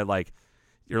DJ. You want to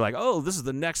you're like, oh, this is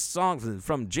the next song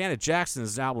from Janet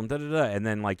Jackson's album, and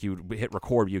then you hit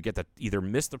record, you get to either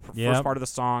miss the first part of the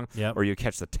song, or you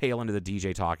catch the tail end of the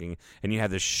DJ talking, and you have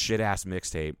this shit ass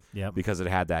mixtape because it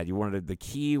had that. The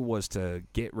key was to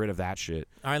get rid of that shit.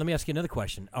 All right, let me ask you another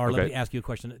question, let me ask you a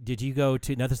question. Did you go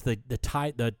to this is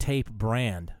the tape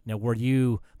brand? Now, were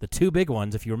you the 2 big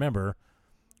ones, if you remember?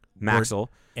 Maxell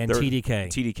and TDK.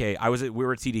 TDK. We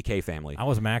were a TDK family. I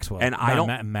was Maxwell, and I don't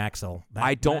Maxell.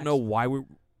 I don't know why we.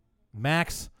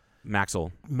 Maxell.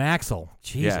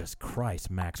 Jesus Christ,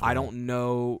 Maxwell. I don't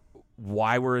know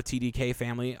why we're a TDK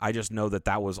family. I just know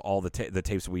that was all the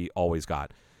tapes we always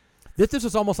got. This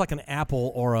was almost like an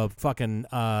Apple or a fucking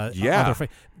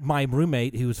my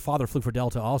roommate, whose father flew for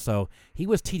Delta also, he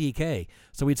was TDK.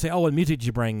 So we'd say, oh, what music did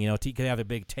you bring? You could have a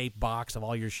big tape box of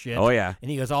all your shit. Oh, yeah. And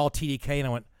he goes, all TDK. And I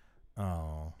went,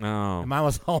 oh. And mine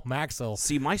was all Maxell.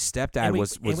 See, my stepdad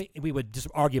was... we would just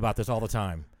argue about this all the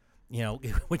time.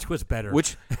 Which was better?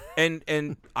 And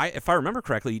if I remember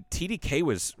correctly, TDK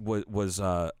was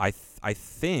I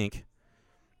think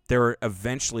there were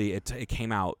eventually it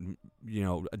came out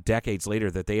decades later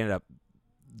that they ended up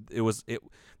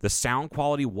the sound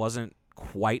quality wasn't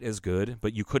quite as good,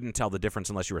 but you couldn't tell the difference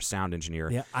unless you were a sound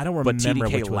engineer. Yeah, I don't remember. But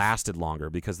TDK lasted longer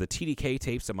because the TDK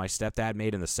tapes that my stepdad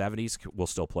made in the 70s will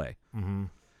still play.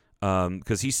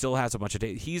 Because he still has a bunch of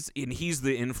tapes. He's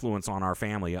the influence on our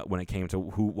family when it came to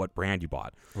what brand you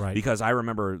bought. Right. Because I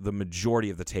remember the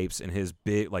majority of the tapes in his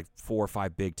big 4 or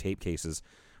 5 big tape cases,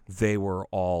 they were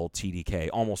all TDK,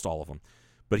 almost all of them.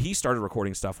 But he started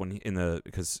recording stuff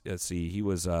because let's see, he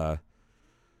was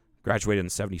graduated in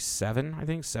 77, I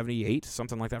think 78,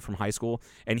 something like that, from high school,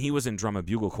 and he was in Drum and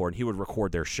Bugle Corps, and he would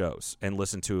record their shows and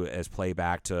listen to it as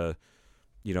playback to.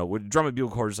 With Drum and Bugle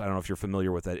Corps, I don't know if you're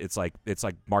familiar with it. It's like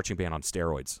marching band on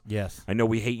steroids. Yes. I know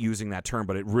we hate using that term,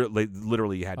 but it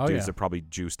literally had dudes that probably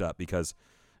juiced up because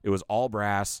it was all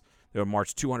brass. They would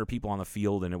march 200 people on the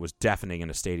field, and it was deafening in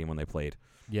a stadium when they played.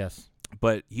 Yes.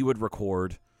 But he would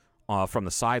record from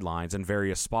the sidelines and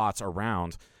various spots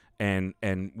around and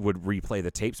would replay the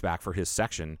tapes back for his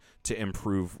section to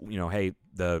improve, hey,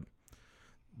 the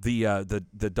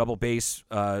double bass,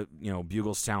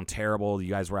 bugles sound terrible. You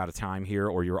guys were out of time here,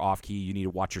 or you're off key. You need to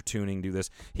watch your tuning. Do this.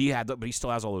 But he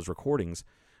still has all those recordings.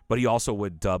 But he also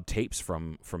would dub tapes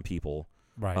from people,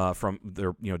 right? From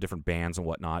their different bands and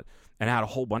whatnot, and had a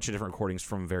whole bunch of different recordings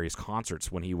from various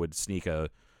concerts when he would sneak a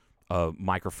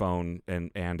microphone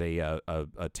and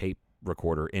a tape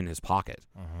recorder in his pocket.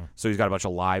 So he's got a bunch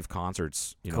of live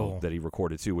concerts, cool. that he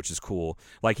recorded too, which is cool.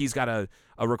 Like he's got a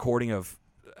recording of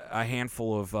a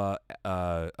handful of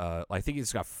I think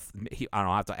he's got I don't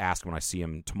know, I'll have to ask when I see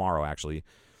him tomorrow actually.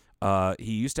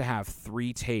 He used to have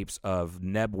 3 tapes of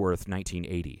Nebworth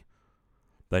 1980,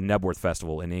 the Nebworth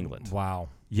Festival in England. Wow.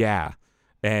 Yeah.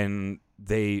 And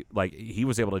he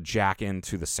was able to jack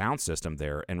into the sound system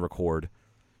there and record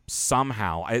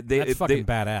somehow. That's fucking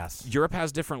badass. Europe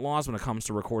has different laws when it comes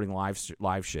to recording live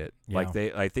shit. Yeah. Like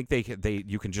I think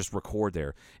you can just record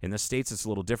there. In the States, it's a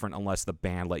little different unless the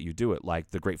band let you do it.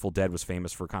 Like the Grateful Dead was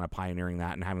famous for kind of pioneering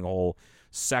that and having a whole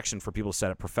section for people to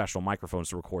set up professional microphones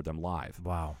to record them live.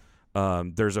 Wow.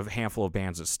 There's a handful of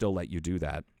bands that still let you do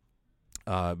that.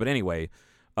 But anyway,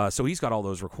 so he's got all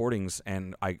those recordings,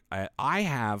 and I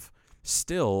have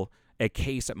still a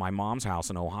case at my mom's house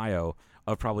in Ohio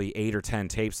of probably 8 or 10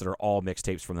 tapes that are all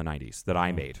mixtapes from the 90s that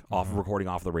I made recording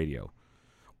off the radio.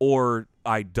 Or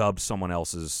I dubbed someone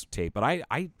else's tape. But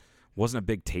I wasn't a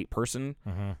big tape person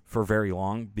for very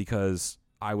long because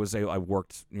I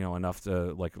worked, enough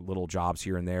to like little jobs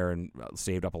here and there and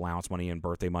saved up allowance money and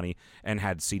birthday money and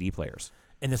had CD players.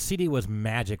 And the CD was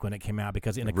magic when it came out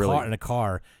because in a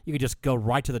car, you could just go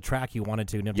right to the track you wanted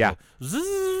to. And yeah.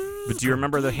 But do you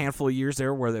remember the handful of years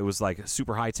there where it was like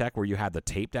super high tech where you had the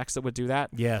tape decks that would do that?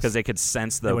 Yes. Because they could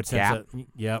sense the gap.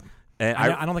 Yep. And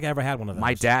I don't think I ever had one of those.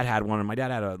 My dad had one, and my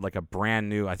dad had a brand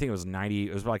new, I think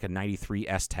it was like a 93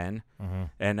 S10.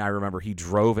 And I remember he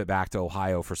drove it back to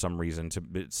Ohio for some reason to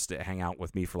hang out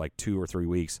with me for like 2 or 3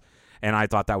 weeks. And I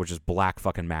thought that was just black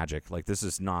fucking magic. Like, this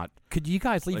is not... Could you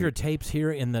guys leave your tapes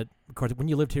here in the... Of course, when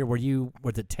you lived here, were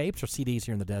the tapes or CDs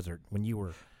here in the desert when you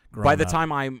were growing By the up?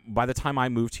 time I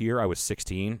moved here, I was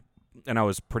 16. And I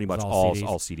was pretty much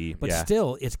all CD. But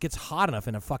still, it gets hot enough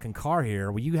in a fucking car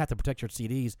here where you have to protect your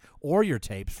CDs or your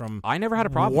tapes from I never had a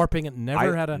problem. Warping it.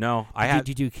 No.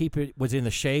 Did you keep it? Was it in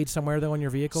the shade somewhere, though, in your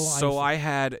vehicle? So I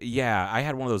had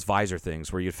one of those visor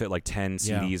things where you'd fit like 10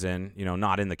 CDs in,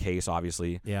 not in the case,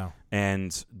 obviously. Yeah.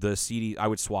 And the CD, I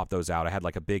would swap those out. I had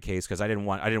like a big case because I didn't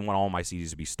want all my CDs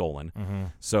to be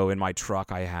stolen. So in my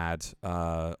truck, I had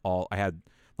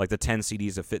like the 10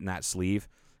 CDs that fit in that sleeve.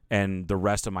 And the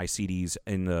rest of my CDs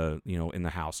in the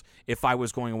house. If I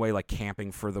was going away like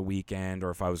camping for the weekend, or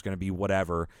if I was going to be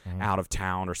whatever out of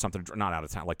town or something, not out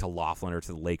of town, like to Laughlin or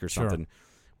to the lake or something,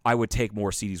 I would take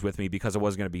more CDs with me because I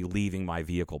wasn't going to be leaving my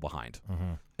vehicle behind.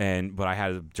 But I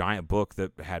had a giant book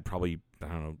that had probably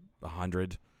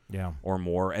 100 or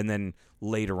more. And then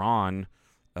later on,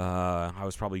 I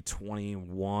was probably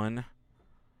 21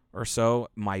 or so.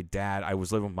 I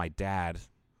was living with my dad.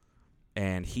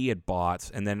 And he had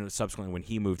bought, and then subsequently when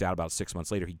he moved out about 6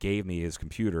 months later, he gave me his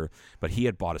computer, but he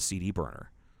had bought a CD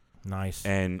burner. Nice.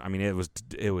 And I mean, it was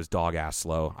dog ass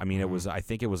slow. I mean, I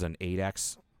think it was an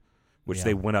 8X, which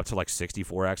they went up to like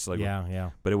 64X. Like,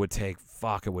 yeah. But it would take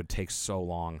so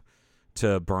long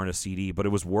to burn a CD, but it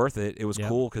was worth it. It was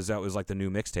cool because that was like the new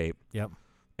mixtape. Yep.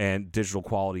 And digital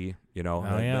quality,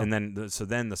 and then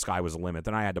the sky was the limit.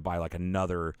 Then I had to buy like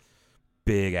another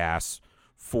big ass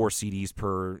 4 CDs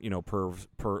per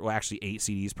actually 8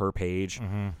 CDs per page.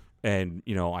 And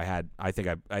I think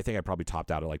I probably topped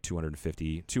out at like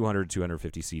 250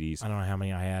 CDs. I don't know how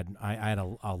many I had. I had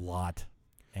a lot.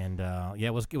 And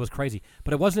it was crazy.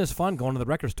 But it wasn't as fun going to the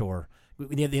record store.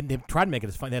 They tried to make it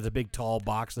as fun. They had the big tall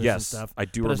boxes and stuff. I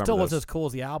do but remember it still those. wasn't as cool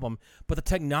as the album. But the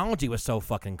technology was so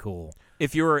fucking cool.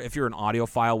 If you're an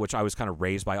audiophile, which I was kind of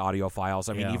raised by audiophiles.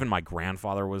 I mean, even my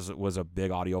grandfather was a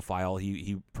big audiophile.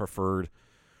 He preferred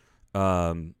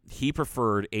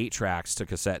 8 tracks to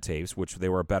cassette tapes, which they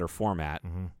were a better format.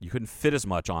 You couldn't fit as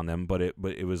much on them, but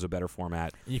it was a better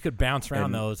format. You could bounce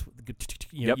around those.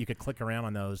 You could click around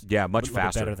on those. Yeah, much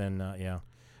faster. Better than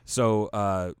So,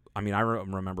 I mean, I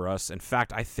remember us. In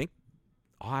fact, I think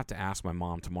I'll have to ask my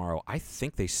mom tomorrow. I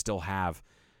think they still have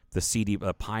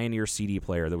the Pioneer CD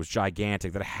player that was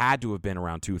gigantic that had to have been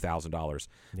around $2,000.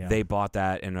 Yeah. They bought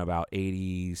that in about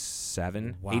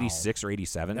 86 or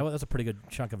 87. That's a pretty good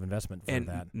chunk of investment for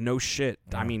that. No shit.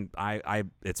 Yeah. I mean, it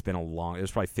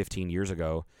was probably 15 years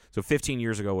ago. So 15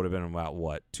 years ago would have been about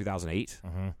what, 2008?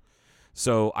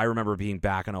 So I remember being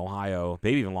back in Ohio,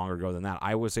 maybe even longer ago than that.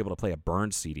 I was able to play a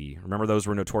burned CD. Remember those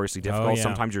were notoriously difficult. Oh, yeah.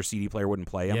 Sometimes your CD player wouldn't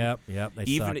play them. Yep. They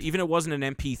even sucked. it wasn't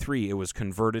an MP3. It was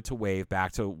converted to WAV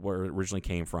back to where it originally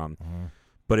came from.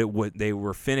 But they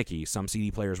were finicky. Some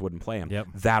CD players wouldn't play them. Yep.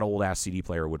 That old ass CD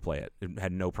player would play it. It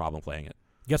had no problem playing it.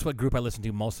 Guess what group I listened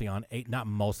to mostly on 8? Not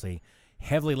mostly,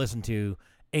 heavily listened to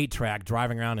 8-track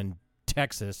driving around in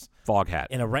Texas. Foghat.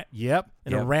 In a ranchero.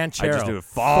 I just do a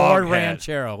Ford Foghat.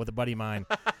 Ranchero with a buddy of mine.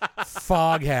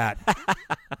 Foghat.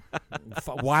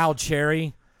 Wild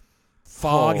Cherry.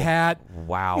 Foghat.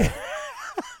 Wow.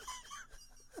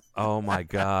 Oh my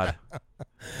God.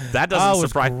 That doesn't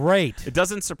surprise. Great. It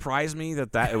doesn't surprise me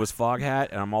that it was Foghat,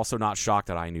 and I'm also not shocked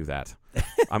that I knew that.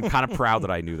 I'm kind of proud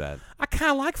that I knew that. I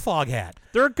kind of like Foghat.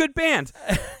 They're a good band.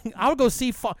 I would go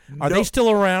see Are they still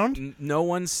around? No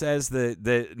one says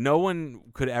that no one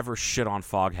could ever shit on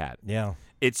Foghat. Yeah.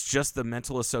 It's just the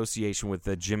mental association with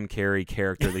the Jim Carrey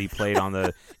character that he played on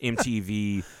the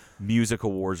MTV Music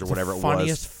Awards or whatever it was.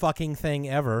 Funniest fucking thing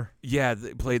ever. Yeah,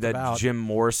 they played that Jim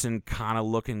Morrison kind of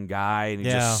looking guy, and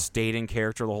he just stayed in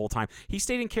character the whole time. He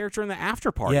stayed in character in the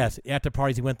after party. Yes, after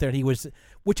parties he went there, and he was,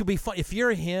 which would be fun if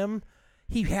you're him.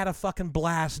 he had a fucking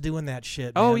blast doing that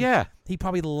shit. Oh, man. yeah. He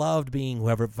probably loved being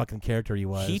whoever fucking character he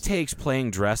was. He takes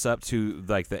playing dress up to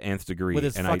like the nth degree with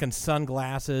his fucking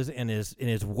sunglasses and his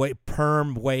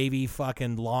perm wavy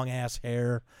fucking long ass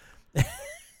hair.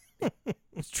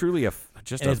 It's truly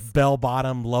just his bell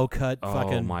bottom low cut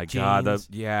fucking. Oh my jeans.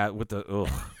 god! With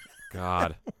the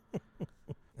god.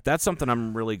 That's something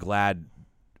I'm really glad.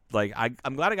 Like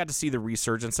I'm glad I got to see the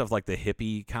resurgence of like the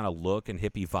hippie kind of look and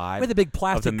hippie vibe. With the big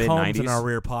plastic of the combs mid-90s. in our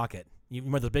rear pocket. You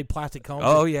remember the big plastic combs?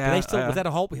 Oh yeah. Were they still, was that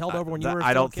a held over when you were a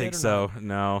I don't kid think or so. not?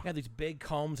 No. We had these big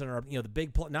combs in our, the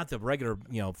big, not the regular,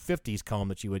 50s comb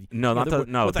that you would. No, not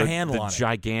with the a handle the on it.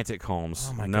 gigantic combs.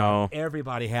 Oh my no. god!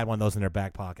 Everybody had one of those in their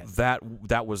back pocket. That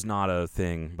was not a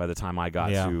thing by the time I got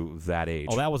to that age.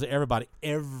 Oh, that was everybody.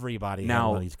 Everybody had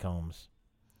one of these combs.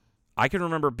 I can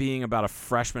remember being about a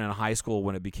freshman in high school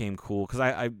when it became cool because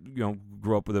I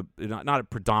grew up with not a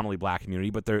predominantly black community,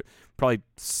 but they're probably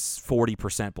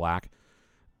 40% black,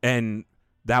 and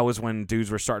that was when dudes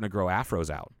were starting to grow afros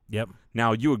out. Yep.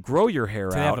 Now you would grow your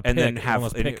hair out and then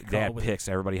have they had picks.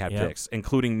 Everybody had Yep. picks,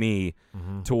 including me,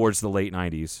 towards the late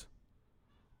 90s.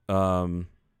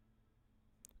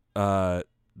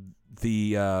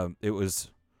 It was.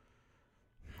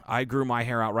 I grew my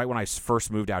hair out right when I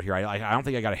first moved out here. I don't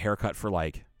think I got a haircut for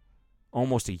like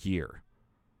almost a year.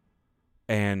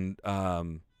 And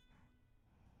I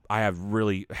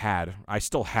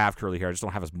still have curly hair. I just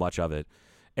don't have as much of it.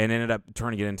 And ended up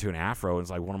turning it into an afro. And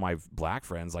it's like one of my black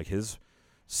friends, like his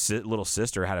little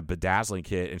sister had a bedazzling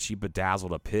kit, and she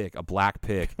bedazzled a black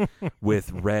pick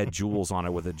with red jewels on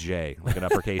it with a J, like an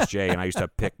uppercase J. And I used to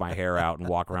pick my hair out and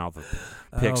walk around with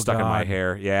a pick stuck in my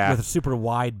hair. Yeah, with super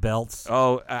wide belts.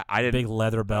 Oh, I didn't. Big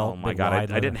leather belt. Oh my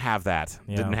god, I didn't have that.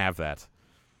 Yeah. Didn't have that.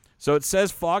 So it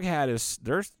says Foghat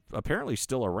they're apparently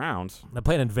still around. They're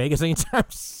playing in Vegas anytime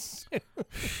soon.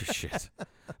 Shit.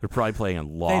 They're probably playing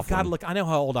in Laughlin. They've got to look. I know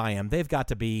how old I am. They've got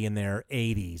to be in their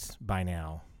 80s by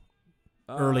now.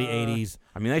 Early 80s.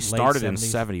 I mean, they started in 70s.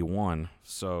 71,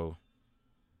 so.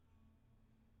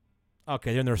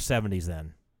 Okay, they're in their 70s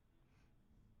then.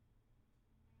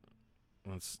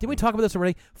 Did we talk about this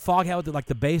already? Foghat, like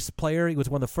the bass player, he was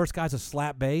one of the first guys to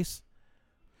slap bass.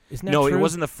 Isn't that no, true? it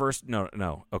wasn't the first.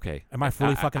 No. Okay. Am I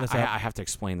fully fucking this up? I have to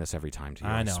explain this every time to you.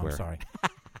 I know. swear. I'm sorry.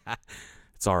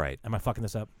 It's all right. Am I fucking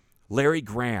this up? Larry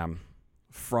Graham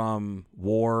from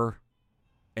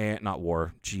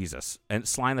and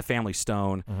Sly and the Family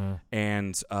Stone,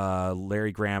 and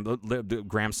Larry Graham, the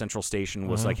Graham Central Station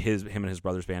was like him and his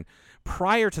brother's band.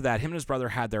 Prior to that, him and his brother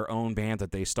had their own band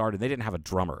that they started. They didn't have a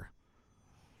drummer.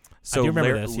 So I do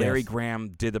remember this, Larry yes. Graham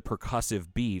did the percussive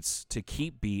beats to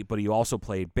keep beat, but he also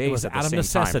played bass It was at the out of same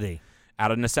necessity. time.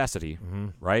 Out of necessity,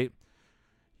 right?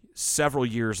 Several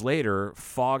years later,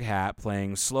 Foghat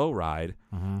playing Slow Ride,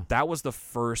 that was the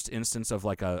first instance of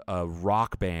like a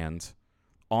rock band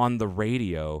on the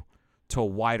radio to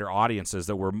wider audiences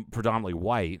that were predominantly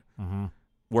white,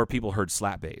 where people heard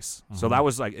slap bass. So that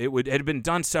was like, it had been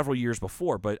done several years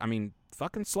before, but I mean,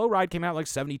 fucking Slow Ride came out like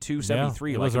 72,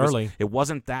 73. Yeah, it like was early. It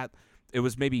wasn't that, it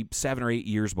was maybe 7 or 8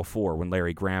 years before when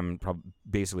Larry Graham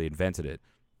basically invented it.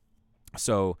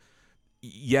 So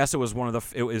yes, it was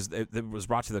it was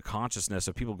brought to the consciousness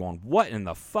of people going, what in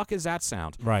the fuck is that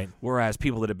sound? Right. Whereas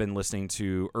people that had been listening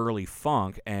to early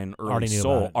funk and early Already knew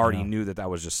soul about it, already knew that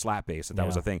was just slap bass, that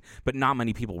was a thing. But not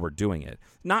many people were doing it.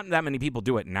 Not that many people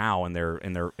do it now in their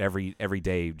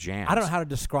everyday jams. I don't know how to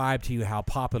describe to you how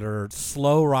popular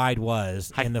Slow Ride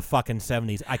was in the fucking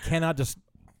 70s. I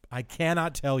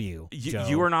cannot tell you. Joe.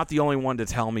 You are not the only one to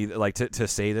tell me, like, to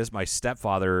say this. My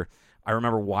stepfather, I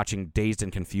remember watching Dazed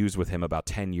and Confused with him about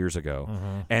 10 years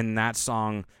ago, and that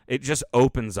song, it just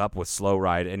opens up with Slow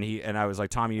Ride, and I was like,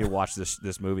 Tom, you need to watch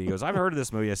this movie. He goes, I've heard of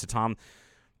this movie. I said, Tom,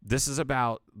 this is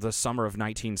about the summer of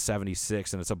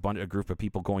 1976, and it's a group of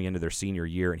people going into their senior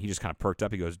year, and he just kind of perked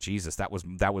up. He goes, Jesus, that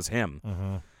was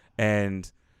him,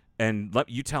 and let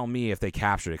you tell me if they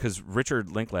captured it, because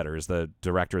Richard Linklater is the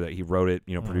director that he wrote it,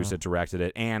 produced it, directed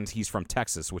it, and he's from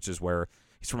Texas,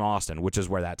 he's from Austin, which is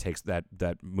where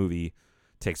that movie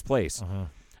takes place.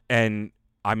 And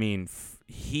I mean,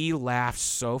 he laughed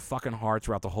so fucking hard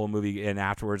throughout the whole movie. And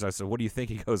afterwards, I said, "What do you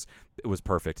think?" He goes, "It was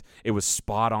perfect. It was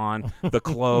spot on. The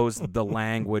clothes, the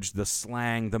language, the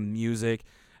slang, the music."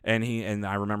 And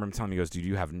I remember him telling me, he goes, "Dude,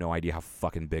 you have no idea how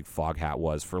fucking big Foghat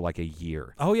was for like a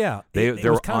year." Oh yeah, it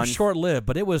was kind of short-lived,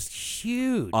 but it was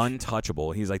huge,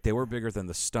 untouchable. He's like, they were bigger than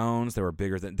the Stones. They were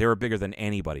bigger than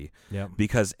anybody. Yeah,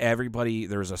 because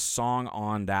there was a song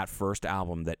on that first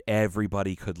album that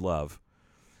everybody could love,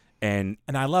 And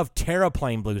I love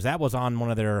Terraplane Blues. That was on one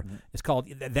of their. It's called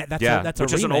that's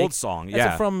which a is remake. an old song.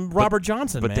 That's from Robert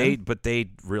Johnson. But man. they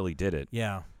really did it.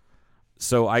 Yeah.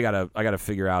 So I gotta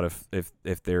figure out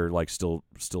if they're like still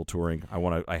touring.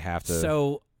 I have to.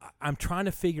 So I'm trying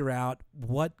to figure out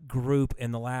what group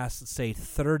in the last, say,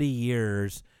 30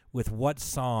 years with what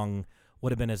song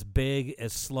would have been as big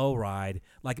as Slow Ride,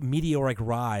 like meteoric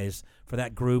rise for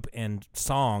that group and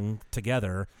song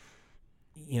together.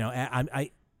 You know,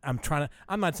 I'm trying to.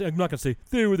 I'm not gonna say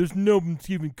there's no one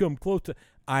even come close to.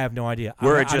 I have no idea.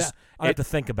 Where I have to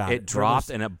think about it. It dropped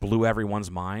and it blew everyone's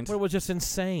mind. Where it was just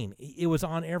insane. It was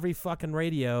on every fucking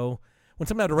radio. When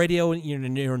someone had a radio and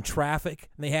you're in traffic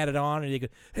and they had it on and you go,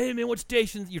 "Hey man, what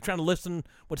station?" You're trying to listen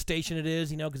what station it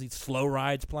is, because these Slow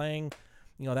Rides playing,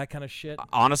 that kind of shit.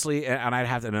 Honestly, and I'd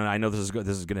have to. And I know this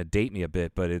is going to date me a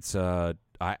bit, but it's I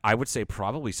would say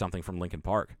probably something from Linkin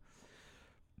Park.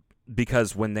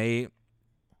 Because when they,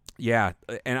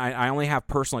 and I only have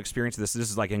personal experience with this. This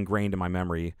is like ingrained in my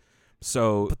memory.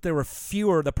 So, but there were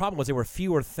fewer. The problem was there were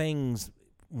fewer things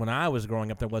when I was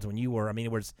growing up than was when you were. I mean,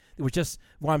 it was just.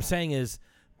 What I'm saying is,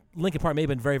 Linkin Park may have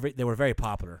been very they were very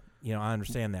popular. I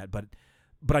understand that, but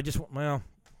I just I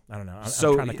don't know. I'm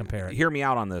trying to compare it. Hear me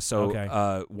out on this. So,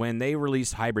 okay. When they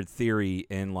released Hybrid Theory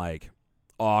in like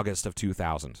August of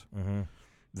 2000. Mm-hmm.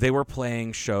 They were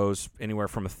playing shows anywhere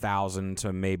from 1,000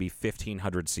 to maybe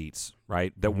 1,500 seats,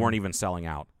 right? That weren't even selling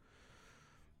out.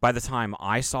 By the time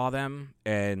I saw them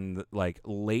in like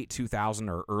late 2000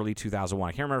 or early 2001,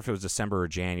 I can't remember if it was December or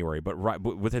January, but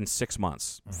within 6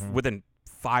 months, within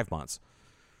 5 months,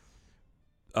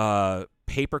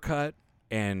 Papercut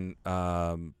and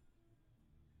I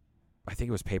think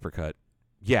it was Papercut,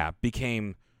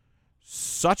 became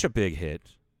such a big hit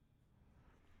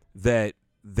that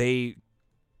they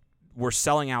were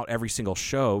selling out every single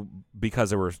show because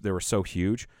they were so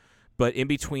huge. But in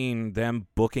between them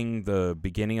booking the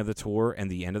beginning of the tour and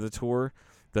the end of the tour,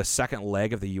 the second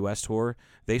leg of the U.S. tour,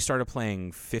 they started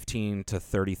playing 15 to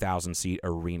 30,000 seat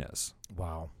arenas.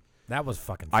 Wow, that was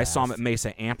fucking fast. I saw them at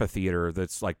Mesa Amphitheater.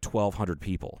 That's like 1,200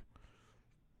 people.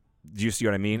 Do you see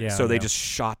what I mean? Yeah, so they just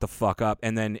shot the fuck up,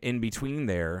 and then in between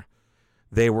there,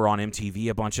 they were on MTV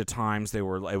a bunch of times. People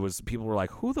were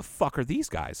like, "Who the fuck are these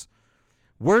guys?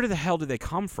 Where the hell did they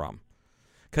come from?"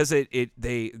 Because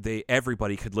they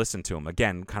everybody could listen to them.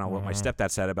 Again, kind of what my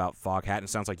stepdad said about Foghat, and it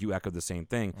sounds like you echoed the same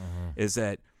thing, is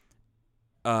that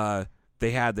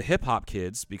they had the hip-hop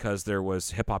kids because there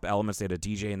was hip-hop elements. They had a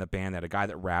DJ in the band. They had a guy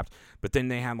that rapped. But then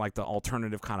they had like the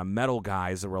alternative kind of metal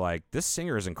guys that were like, this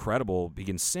singer is incredible. He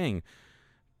can sing,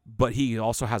 but he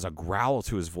also has a growl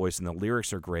to his voice, and the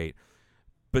lyrics are great.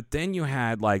 But then you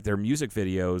had, like, their music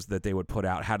videos that they would put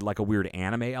out had, like, a weird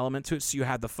anime element to it. So you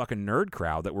had the fucking nerd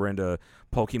crowd that were into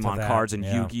Pokemon cards and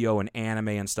Yu-Gi-Oh! And anime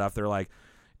and stuff. They're like,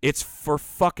 it's for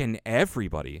fucking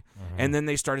everybody. And then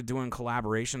they started doing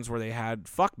collaborations where they had,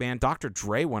 Dr.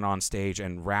 Dre went on stage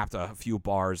and rapped a few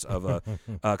bars of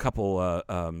a couple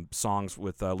songs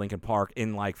with Linkin Park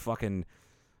in, like, fucking,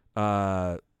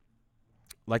 like,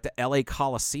 the L.A.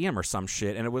 Coliseum or some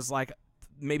shit. And it was, like,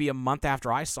 maybe a month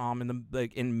after I saw him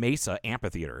in Mesa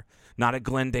Amphitheater, not at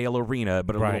Glendale Arena,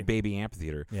 but a little baby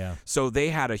amphitheater. Yeah. So they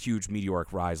had a huge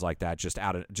meteoric rise like that, just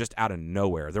out of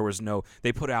nowhere. There was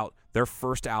they put out their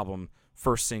first album,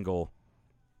 first single,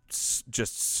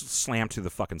 just slammed to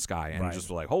the fucking sky, and just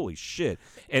were like, holy shit!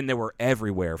 And they were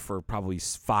everywhere for probably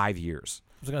 5 years.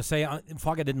 I was gonna say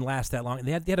Foghat didn't last that long.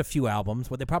 They had a few albums,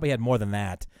 but they probably had more than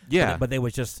that. Yeah, but they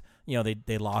was just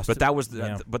they lost. But that was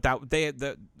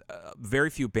very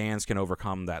few bands can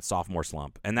overcome that sophomore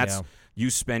slump, and that's you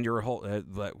spend your whole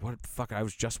I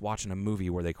was just watching a movie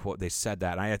where they said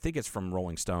that, and I think it's from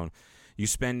Rolling Stone. You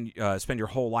spend your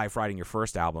whole life writing your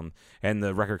first album, and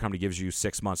the record company gives you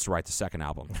 6 months to write the second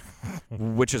album,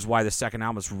 which is why the second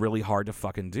album is really hard to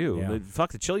fucking do. Yeah.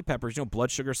 Fuck the Chili Peppers, Blood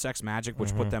Sugar Sex Magic,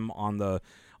 which put them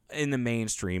in the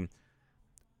mainstream.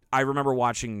 I remember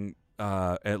watching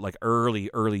like early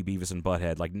Beavis and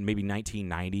Butthead, like maybe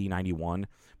 1990, 91,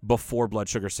 before Blood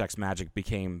Sugar Sex Magic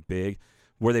became big,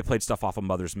 where they played stuff off of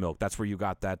Mother's Milk. That's where you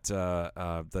got that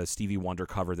the Stevie Wonder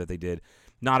cover that they did.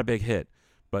 Not a big hit,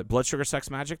 but Blood Sugar Sex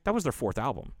Magic, that was their fourth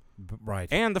album. Right.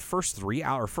 And the first three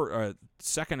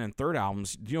second and third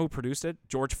albums, you know who produced it?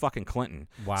 George fucking Clinton.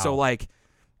 Wow. So like,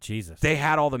 Jesus. they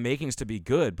had all the makings to be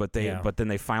good, but then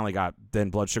they finally got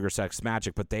Blood Sugar Sex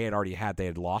Magic, but they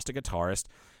had lost a guitarist.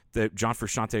 John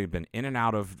Frusciante had been in and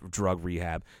out of drug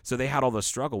rehab, so they had all the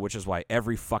struggle, which is why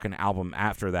every fucking album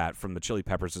after that from the Chili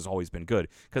Peppers has always been good,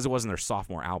 because it wasn't their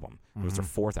sophomore album. It was their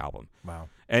fourth album. Wow.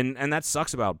 And that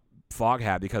sucks about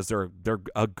Foghat, because they're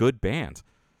a good band.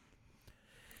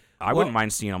 I wouldn't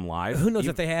mind seeing them live. Who knows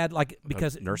if they had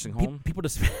because nursing home? People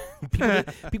just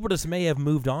people just may have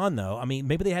moved on though. I mean,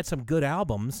 maybe they had some good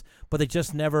albums, but they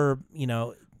just never,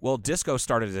 Well, disco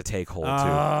started to take hold too.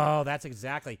 Oh, that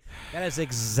is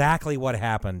exactly what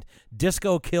happened.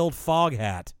 Disco killed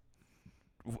Foghat.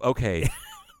 Okay.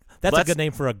 That's a good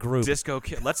name for a group.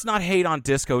 Let's not hate on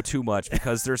disco too much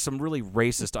because there's some really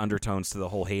racist undertones to the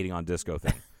whole hating on disco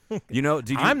thing.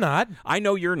 I'm not. I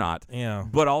know you're not. Yeah.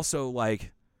 But also,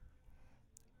 like,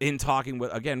 in talking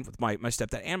with my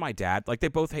stepdad and my dad, like, they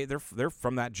both hate. They're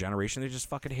from that generation. They just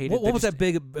fucking hate it. What was that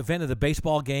big event of the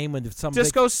baseball game when some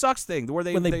disco sucks thing where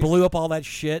they blew up all that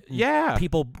shit? And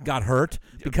people got hurt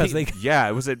because they. Yeah.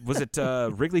 Was it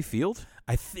Wrigley Field?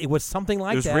 It was something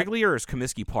like that. It was Wrigley or it was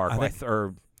Comiskey Park? I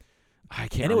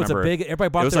can't remember. And it was a big. Everybody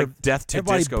brought it was like Death to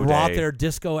everybody Disco brought Day. their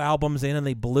disco albums in, and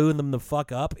they blew them the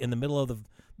fuck up in the middle of the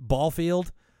ball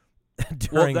field.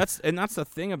 Well, that's the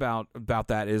thing about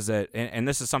that is that, and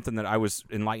this is something that I was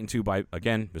enlightened to by,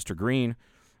 again, Mr. Green,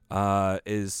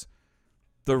 is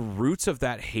the roots of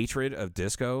that hatred of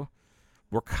disco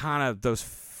were kind of, those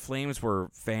flames were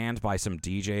fanned by some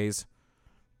DJs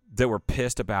that were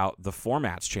pissed about the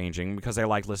formats changing because they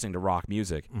like listening to rock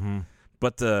music. Mm-hmm.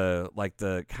 But the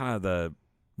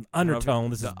undertone,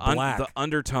 this is black. The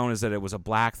undertone is that it was a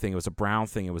black thing, it was a brown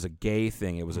thing, it was a gay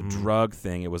thing, it was a drug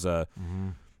thing, it was a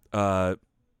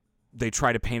they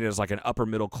try to paint it as like an upper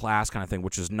middle class kind of thing,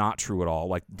 which is not true at all.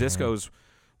 Like discos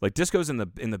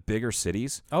in the bigger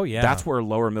cities. Oh yeah, that's where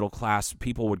lower middle class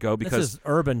people would go because this is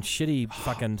urban shitty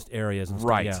fucking areas and stuff.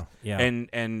 Right. Yeah.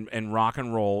 And rock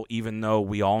and roll, even though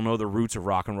we all know the roots of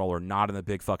rock and roll are not in the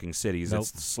big fucking cities, Nope.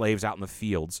 it's the slaves out in the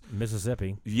fields,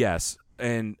 Mississippi. Yes.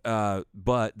 And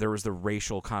but there was the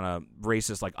racial kind of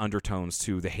racist like undertones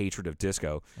to the hatred of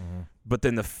disco. Mm-hmm. But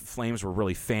then the flames were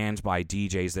really fanned by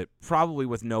DJs that probably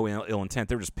with no ill intent.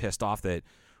 They were just pissed off that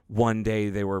one day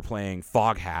they were playing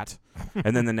Foghat,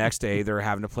 and then the next day they were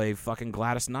having to play fucking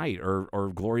Gladys Knight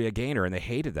or Gloria Gaynor, and they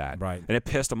hated that. Right. And it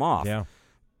pissed them off. Yeah.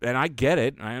 And I get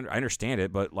it. I understand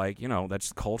it. But, like,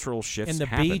 that's cultural shifts. And the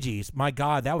happen. Bee Gees. My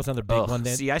God, that was another big one.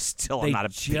 See, I still am not a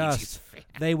Bee Gees fan.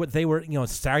 They were,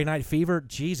 Saturday Night Fever.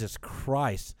 Jesus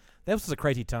Christ. That was a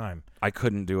crazy time. I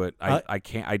couldn't do it. I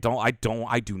can't. I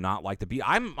do not like the Bee.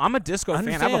 I'm a disco fan.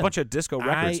 I have a bunch of disco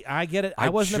records. I get it.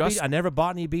 I never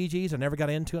bought any Bee Gees. I never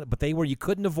got into it. But you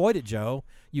couldn't avoid it, Joe.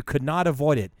 You could not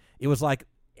avoid it. It was like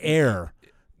air.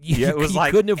 It was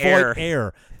like couldn't avoid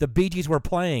air. The Bee Gees were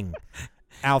playing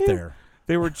out there.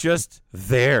 They were just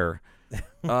there. Do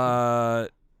you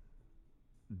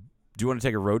want to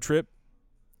take a road trip?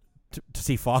 To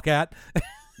see Foghat?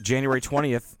 January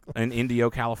 20th in Indio,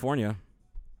 California.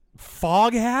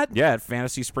 Foghat? Yeah, at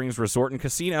Fantasy Springs Resort and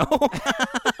Casino.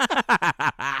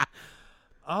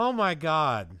 Oh my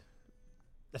God!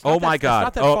 Oh my God!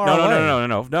 That's not that far away.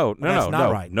 No. That's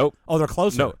not right. Nope. Oh, they're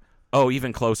closer. No. Oh,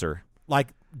 even closer. Like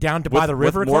down by the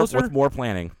river, with closer. More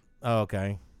planning. Oh,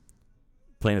 okay.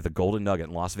 Playing at the Golden Nugget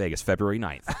in Las Vegas, February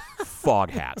 9th.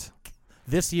 Foghat.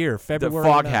 This year,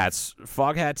 February. The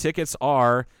Foghat tickets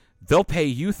are. They'll pay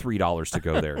you $3 to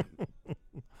go there.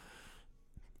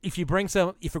 If you bring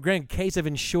a case of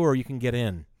Ensure, you can get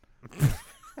in.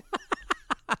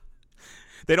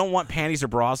 They don't want panties or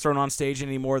bras thrown on stage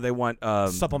anymore. They want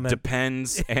supplement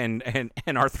Depends and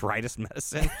arthritis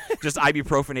medicine. Just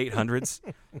ibuprofen 800s.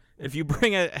 If you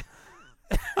bring a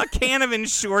can of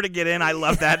Ensure to get in, I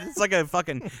love that. It's like a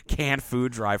fucking canned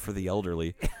food drive for the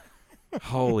elderly.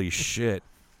 Holy shit!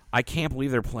 I can't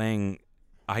believe they're playing.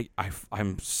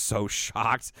 I'm so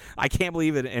shocked. I can't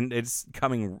believe it, and it's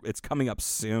coming up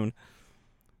soon.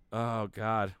 Oh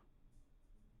God.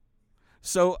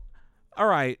 So, all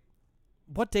right.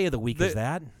 What day of the week is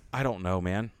that? I don't know,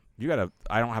 man. I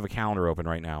don't have a calendar open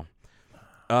right now.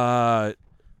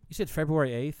 You said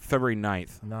February 8th? February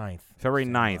 9th. February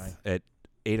 9th at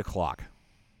 8 o'clock.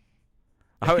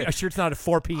 Are you sure it's not at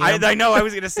 4 p.m.? I know. I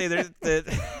was going to say there's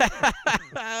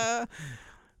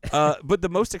but the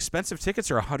most expensive tickets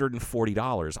are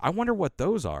 $140. I wonder what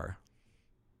those are.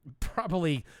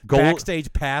 Probably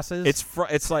backstage passes.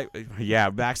 It's like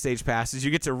backstage passes.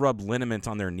 You get to rub liniment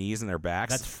on their knees and their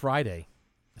backs. That's Friday.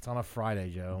 It's on a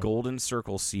Friday, Joe. Golden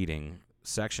Circle seating,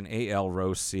 section AL,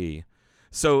 row C.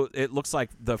 So it looks like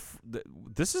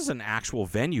this is an actual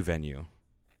venue.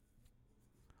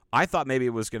 I thought maybe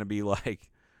it was going to be like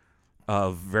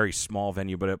a very small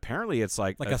venue, but apparently it's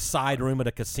like a side room at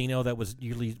a casino that was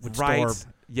usually would right,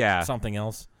 store something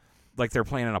else. Like they're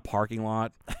playing in a parking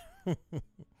lot.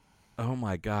 Oh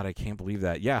my God, I can't believe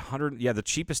that. Yeah, the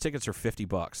cheapest tickets are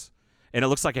 $50, and it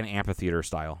looks like an amphitheater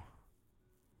style.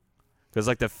 Because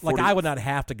like the 40, like I would not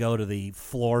have to go to the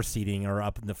floor seating or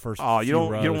up in the first. Oh, you don't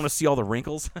rows. you don't want to see all the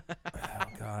wrinkles? Oh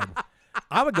God,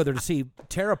 I would go there to see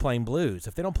Terraplane Blues.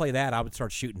 If they don't play that, I would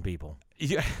start shooting people.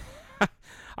 Yeah.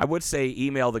 I would say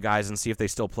email the guys and see if they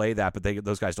still play that, but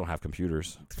those guys don't have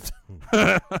computers.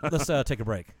 Let's take a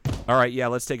break. All right, yeah,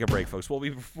 let's take a break, folks. We'll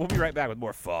be right back with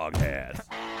more Foghat.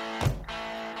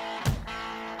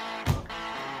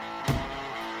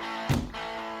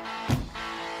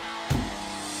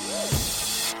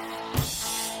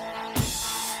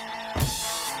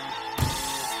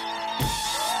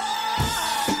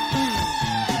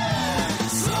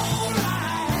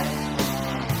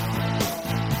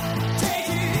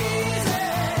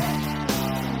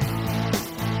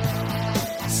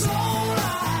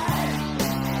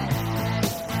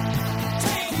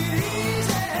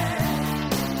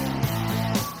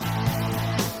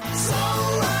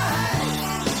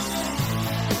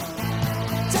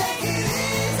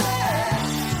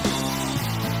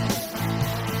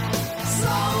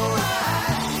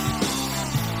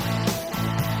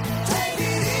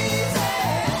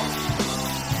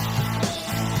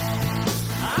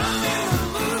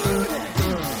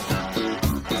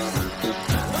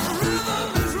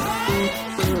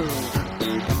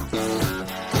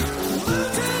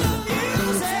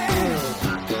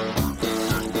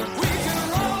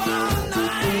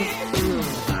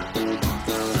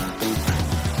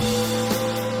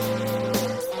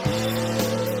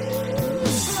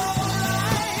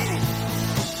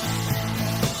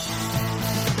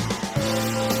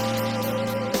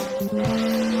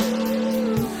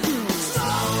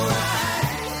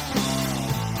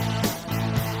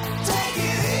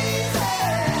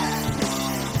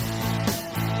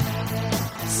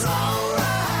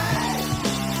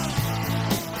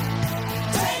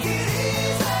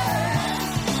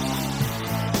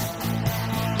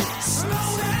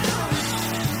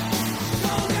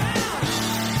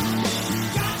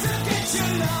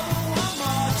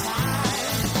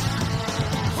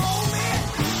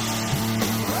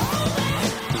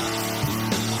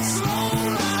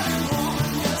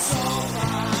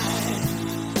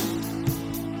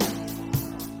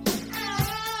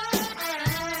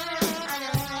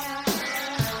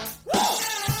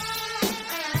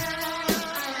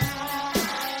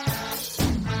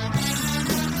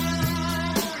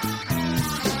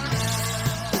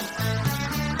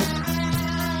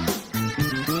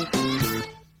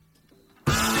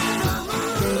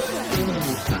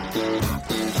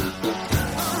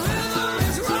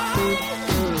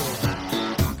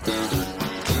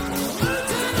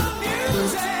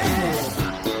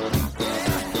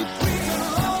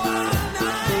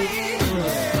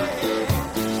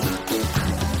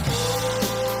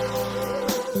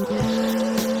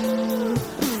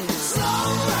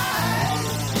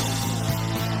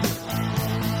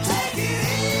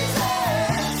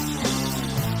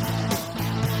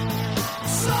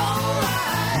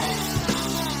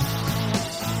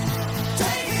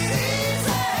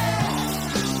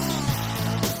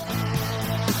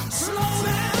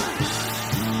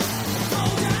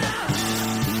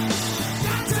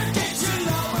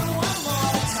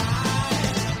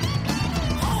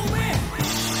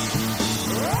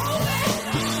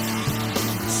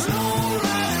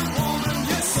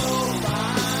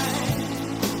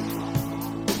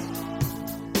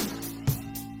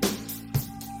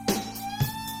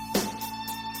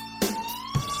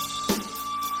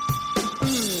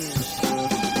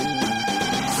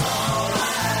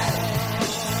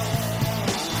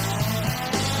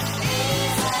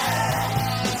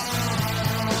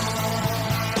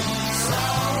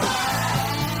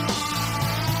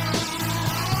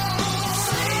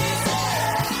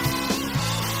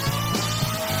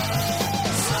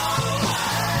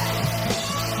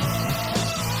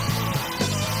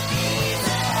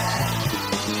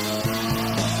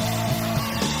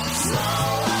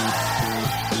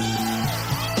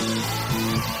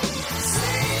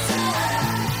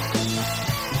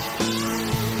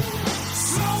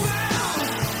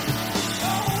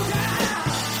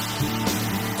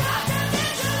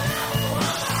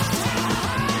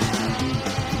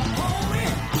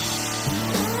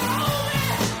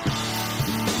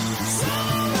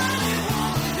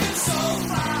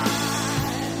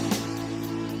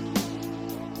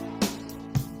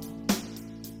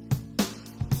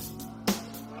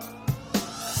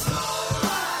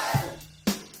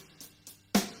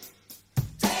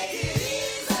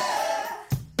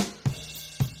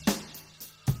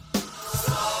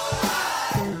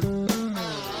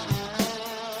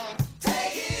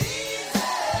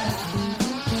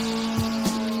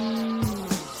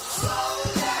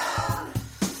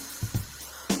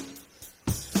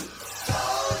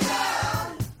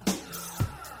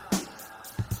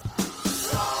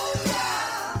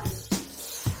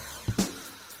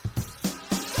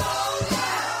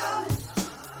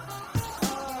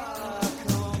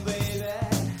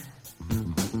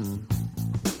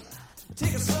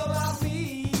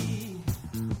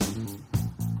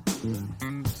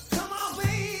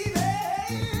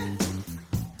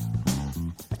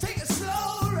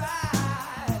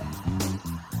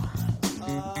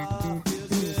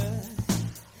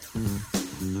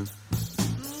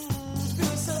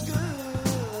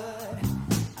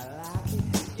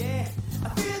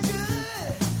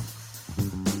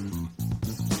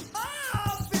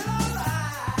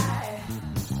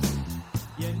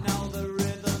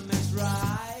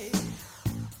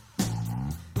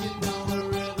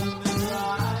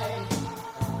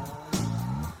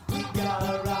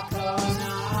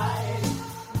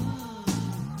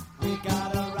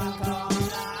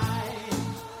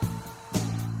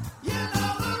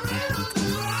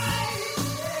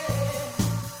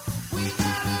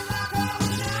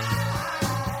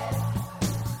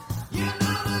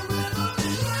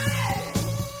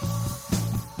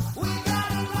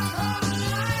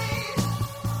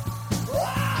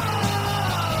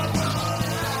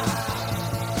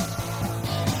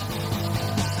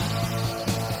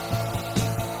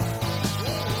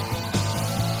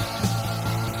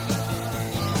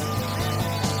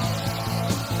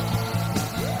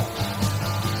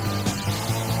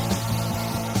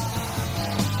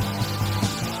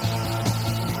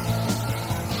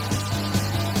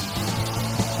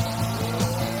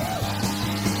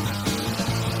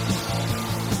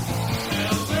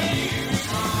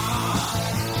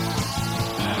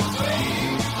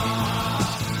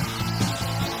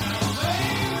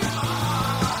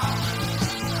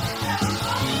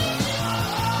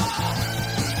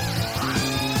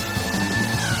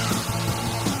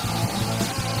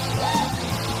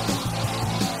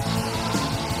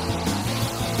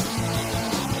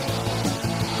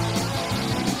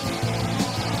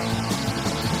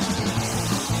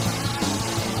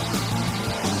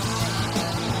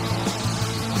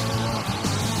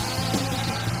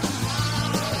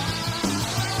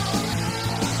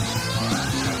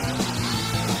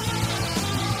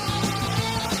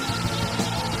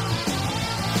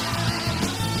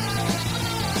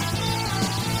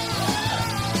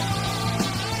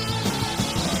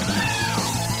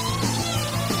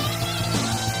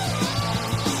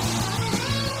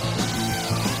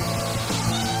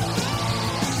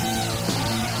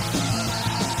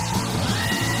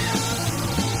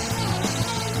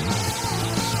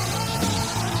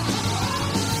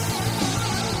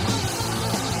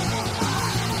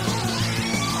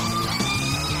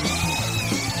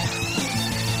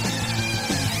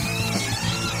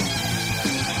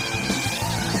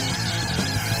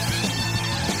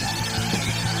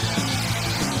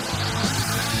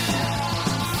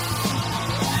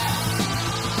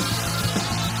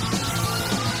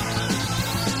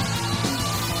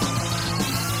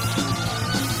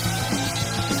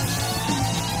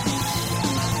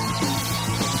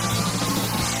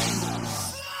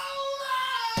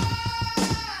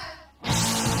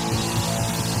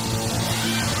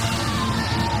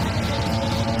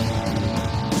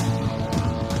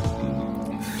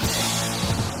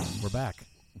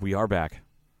 We are back.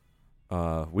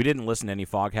 We didn't listen to any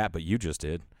Foghat, but you just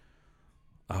did.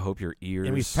 I hope your ears...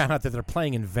 And we found out that they're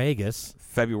playing in Vegas.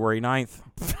 February 9th.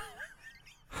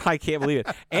 I can't believe it.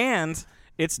 And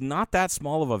it's not that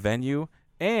small of a venue,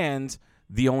 and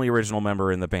the only original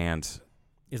member in the band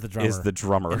is the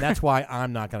drummer. And that's why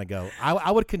I'm not going to go.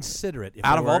 I would consider it. If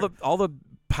out of all the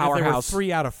powerhouse... If there were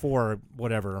 3 out of 4,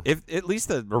 whatever. If at least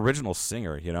the original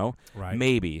singer, you know? Right.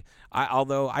 Maybe.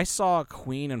 Although I saw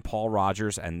Queen and Paul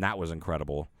Rodgers, and that was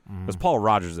incredible. Because Paul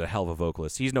Rodgers is a hell of a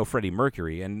vocalist. He's no Freddie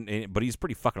Mercury, but he's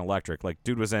pretty fucking electric. Like,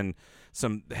 dude was in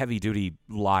some heavy-duty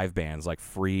live bands like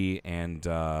Free and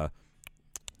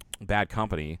Bad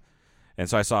Company. And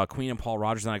so I saw Queen and Paul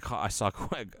Rodgers, and I saw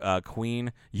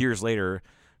Queen years later.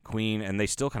 Queen, and they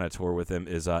still kind of tour with him,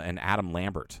 is an Adam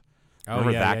Lambert.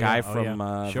 Remember that guy from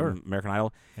American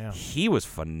Idol? Yeah. He was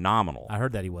phenomenal. I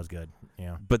heard that he was good.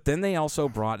 Yeah. But then they also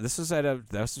brought this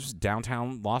was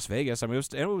downtown Las Vegas. I mean,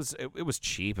 it was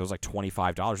cheap. It was like $25.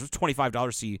 It was $25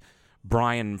 to see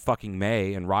Brian fucking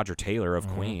May and Roger Taylor of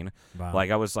Queen. Wow.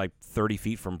 Like I was like 30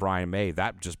 feet from Brian May.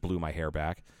 That just blew my hair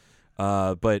back.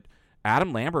 But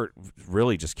Adam Lambert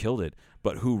really just killed it.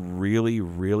 But who really,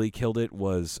 really killed it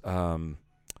was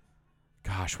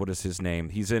gosh, what is his name?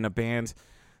 He's in a band.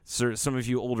 So some of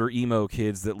you older emo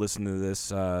kids that listen to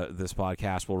this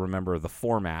podcast will remember The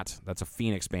Format. That's a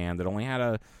Phoenix band that only had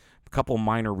a couple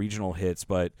minor regional hits,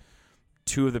 but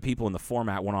 2 of the people in The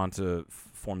Format went on to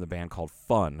form the band called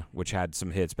Fun, which had some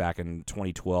hits back in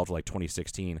 2012 to like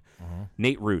 2016.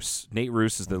 Nate Roos. Nate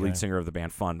Roos is the lead singer of the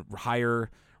band Fun. Higher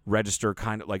register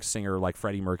kind of like singer like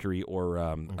Freddie Mercury or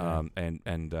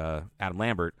and Adam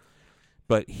Lambert,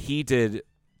 but he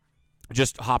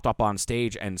just hopped up on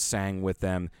stage and sang with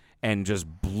them and just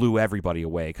blew everybody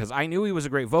away. Because I knew he was a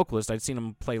great vocalist. I'd seen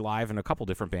him play live in a couple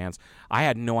different bands. I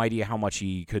had no idea how much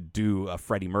he could do a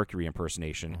Freddie Mercury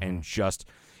impersonation. And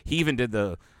he even did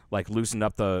loosened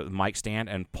up the mic stand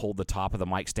and pulled the top of the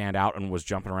mic stand out and was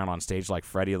jumping around on stage like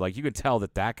Freddie. Like, you could tell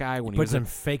that guy, when he put was some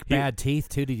fake bad teeth,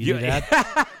 too. Did you do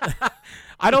that?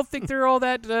 I don't think they're all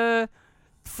that...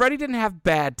 Freddie didn't have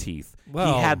bad teeth.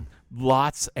 Well, he had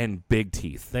lots and big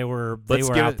teeth. They were out there. They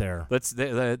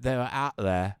were out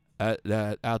there.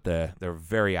 They're out there. They're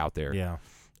very out there. Yeah.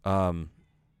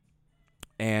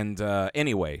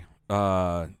 Anyway,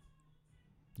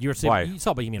 you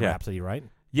saw Bohemian Rhapsody, right?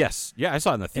 Yes. Yeah, I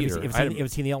saw it in the theater. Have you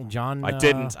seen the Elton John?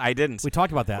 I didn't. We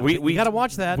talked about that. We got to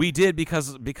watch that. We did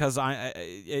because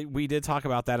we did talk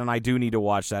about that, and I do need to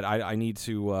watch that. I need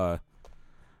to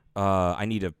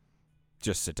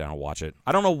just sit down and watch it.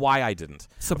 I don't know why I didn't.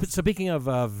 So speaking of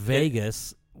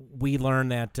Vegas, we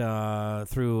learned that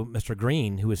through Mr.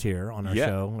 Green, who was here on our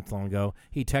show not long ago.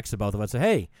 He texted both of us, said,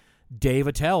 "Hey, Dave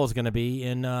Attell is going to be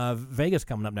in Vegas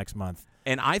coming up next month."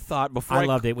 And I thought before I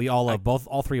loved it. We all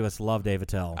all 3 of us love Dave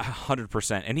Attell.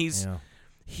 100%. And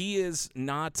he is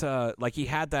not like he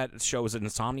had that show. Was it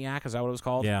Insomniac? Is that what it was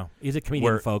called? Yeah, he's a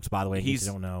comedian, folks. By the way, you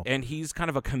don't know. And he's kind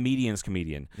of a comedian's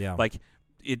comedian. Yeah, like.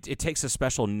 It takes a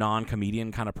special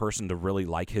non-comedian kind of person to really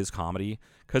like his comedy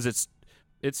because it's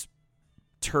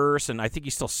terse, and I think he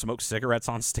still smokes cigarettes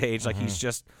on stage. Like he's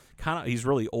just he's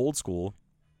really old school.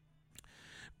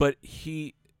 But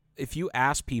if you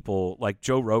ask people, like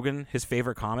Joe Rogan, his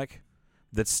favorite comic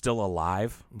that's still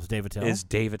alive is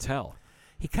Dave Attell.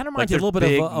 He kind of reminds you a little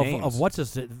bit of what's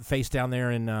his face down there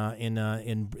in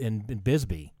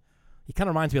Bisbee. He kind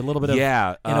of reminds me a little bit of in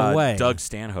a way Doug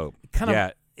Stanhope. Kind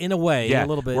of. In a way, a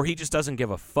little bit. Where he just doesn't give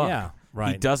a fuck. Yeah,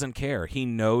 right. He doesn't care. He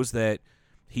knows that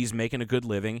he's making a good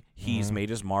living. He's made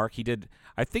his mark.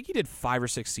 I think he did 5 or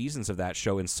 6 seasons of that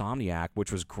show, Insomniac,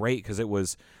 which was great because it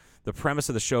was the premise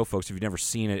of the show, folks, if you've never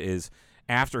seen it, is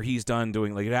after he's done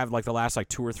doing, like, you'd have like the last like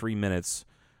 2 or 3 minutes.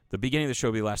 The beginning of the show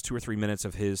would be the last 2 or 3 minutes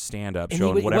of his stand-up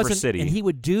show in whatever city. And he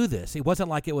would do this. It wasn't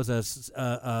like it was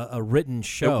a written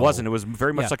show. It wasn't. It was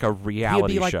very much like a reality show.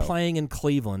 He'd be like playing in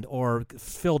Cleveland or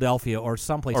Philadelphia or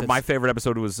someplace. Or my favorite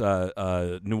episode was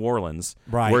New Orleans,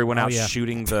 right, where he went out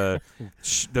shooting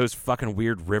those fucking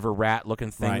weird river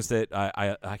rat-looking things that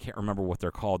I can't remember what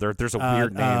they're called. There's a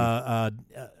weird name.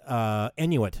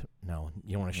 Inuit. No,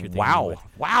 you don't want to shoot the Inuit.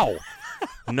 Wow.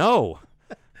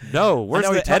 No, where's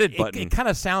the edit button? It kind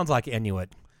of sounds like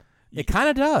Inuit. It kind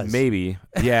of does. Maybe,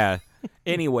 yeah.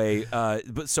 Anyway,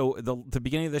 but so the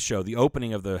beginning of the show, the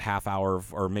opening of the half hour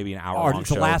or maybe an hour long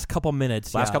show. The last couple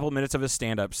minutes. Couple minutes of his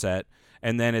stand-up set,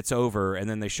 and then it's over, and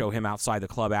then they show him outside the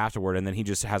club afterward, and then he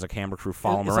just has a camera crew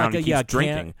follow him around and keeps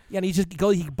drinking. And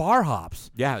he bar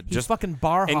hops. Yeah, just fucking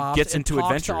bar hops and gets into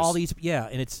adventures. To all these,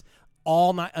 and it's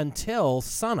all night until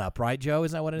sunup, right, Joe?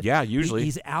 Isn't that what it is? Yeah, usually.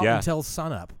 He's out until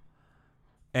sunup.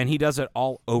 And he does it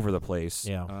all over the place.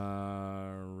 Yeah.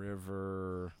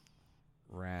 River.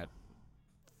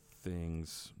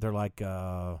 things. They're like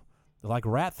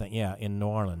rat thing. Yeah, in New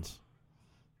Orleans.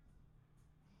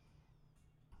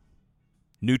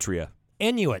 Nutria.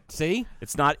 Inuit. See,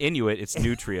 it's not Inuit. It's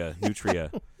Nutria.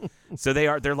 Nutria. So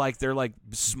they're like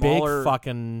smaller. Big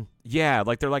fucking. Yeah,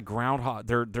 like they're like groundhog.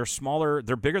 They're smaller.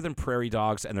 They're bigger than prairie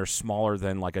dogs, and they're smaller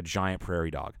than like a giant prairie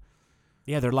dog.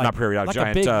 Yeah, they're like not prairie dog, like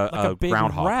giant a big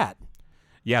groundhog. Rat.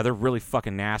 Yeah, they're really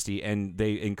fucking nasty, and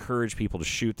they encourage people to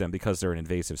shoot them because they're an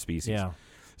invasive species. Yeah.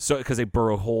 So because they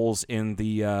burrow holes in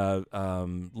the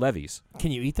levees.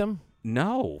 Can you eat them?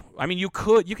 No, I mean you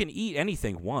could. You can eat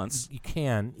anything once. You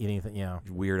can eat anything. Yeah.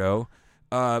 Weirdo.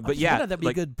 But yeah, that'd be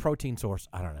like, a good protein source.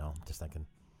 I don't know. I'm just thinking.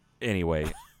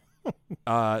 Anyway,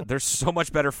 there's so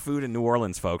much better food in New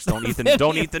Orleans, folks. Don't eat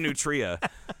the Nutria.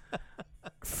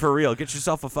 For real, get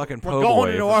yourself a fucking po' We're going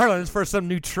boy. to New Orleans for some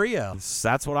Nutria.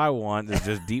 That's what I want. Is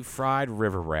just deep fried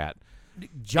river rat.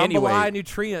 Jambalaya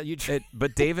Nutria.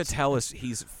 But David Tell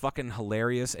he's fucking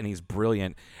hilarious and he's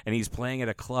brilliant and he's playing at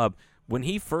a club. When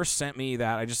he first sent me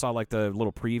that, I just saw like the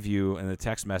little preview and the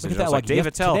text message. I was like,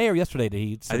 David Tell. Today or yesterday? I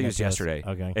think it was yesterday.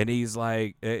 Okay. And he's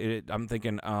like, I'm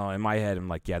thinking, in my head, I'm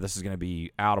like, yeah, this is going to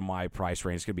be out of my price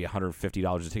range. It's going to be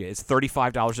 $150 a ticket. It's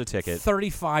 $35 a ticket.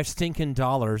 $35 stinking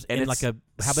dollars. And like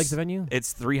how big's the venue?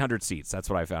 It's 300 seats. That's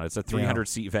what I found. It's a 300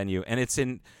 seat venue, and it's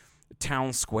in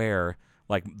Town Square.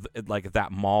 Like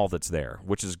that mall that's there,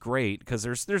 which is great because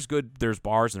there's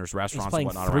bars and there's restaurants and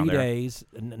whatnot around there. He's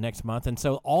playing 3 days next month, and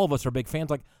so all of us are big fans.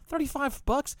 Like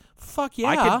 $35, fuck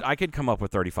yeah! I could come up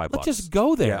with $35. Let's just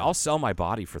go there. Yeah, I'll sell my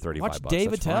body for $35. Watch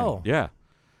David Tell. Yeah,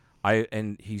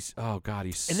 and he's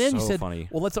he's and then so you said, funny.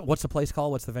 Well, what's the place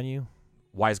called? What's the venue?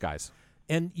 Wise Guys.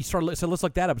 And you started. So let's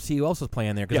look that up and see who else was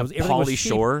playing there. Yeah, Pauly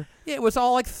Shore. Yeah, it was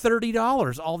all like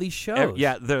 $30. All these shows.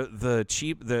 Yeah, the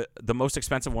cheap the most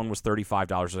expensive one was $35.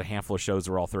 There's a handful of shows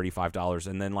that were all $35,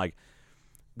 and then like,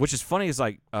 which is funny is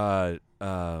like Donnell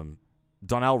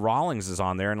Rawlings is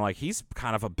on there, and like he's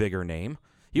kind of a bigger name.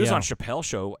 He was on Chappelle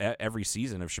Show every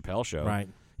season of Chappelle Show. Right.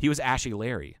 He was Ashy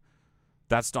Larry.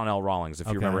 That's Donnell Rawlings. If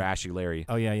you remember Ashy Larry.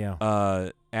 Oh yeah.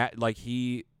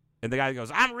 And the guy goes,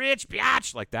 "I'm rich,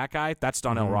 biatch," like that guy. That's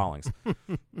Donnell Rawlings.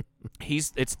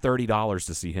 It's $30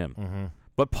 to see him. Mm-hmm.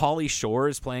 But Pauly Shore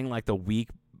is playing like the week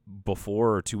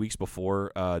before or 2 weeks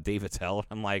before David Tell.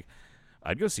 I'm like,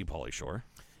 I'd go see Pauly Shore.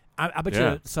 I bet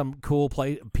you some cool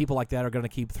people like that are going to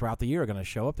keep throughout the year are going to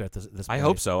show up there at this place. I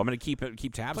hope so. I'm going to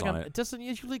keep tabs on it. It doesn't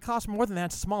usually cost more than that.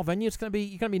 It's a small venue. You're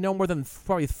going to be no more than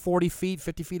probably 40 feet,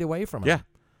 50 feet away from it. Yeah.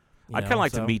 I'd kind of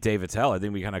like to meet David Tell. I think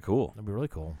it'd be kind of cool. That'd be really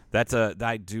cool.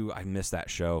 I miss that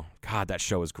show. God, that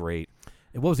show was great.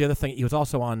 And what was the other thing? He was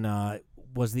also on.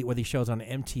 Were these shows on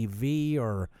MTV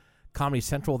or Comedy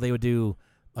Central? They would do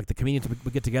like the comedians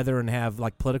would get together and have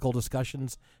like political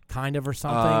discussions, kind of or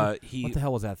something. What the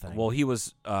hell was that thing? Well, he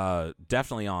was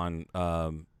definitely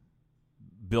on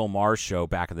Bill Maher's show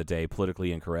back in the day,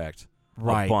 Politically Incorrect.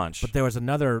 Right. A bunch. But there was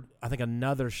another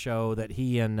show that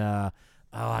he and.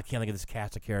 I can't think of this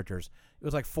cast of characters. It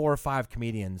was like 4 or 5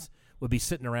 comedians would be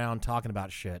sitting around talking about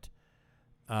shit.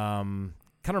 Kind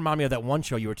of remind me of that one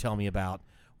show you were telling me about,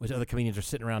 which other comedians are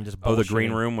sitting around just bullshitting. Oh, the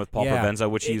Green Room with Paul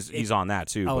Provenza, which he's on that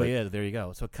too. Oh yeah, there you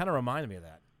go. So it kind of reminded me of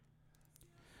that.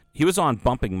 He was on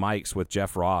Bumping Mics with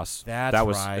Jeff Ross. That's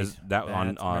right. That's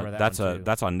on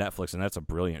Netflix, and that's a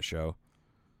brilliant show.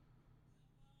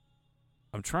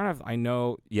 I'm trying to. I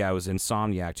know. Yeah, it was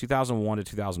Insomniac, 2001 to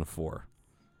 2004.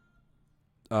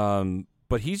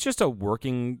 But he's just a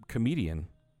working comedian.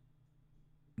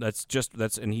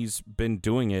 And he's been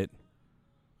doing it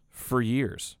for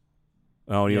years.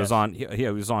 Oh, he was on. He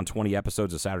was on 20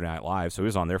 episodes of Saturday Night Live, so he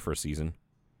was on there for a season.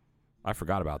 I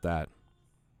forgot about that.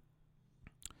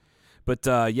 But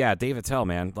David Tell,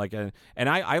 man, like, and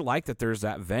I like that there's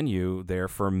that venue there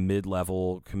for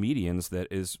mid-level comedians that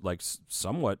is like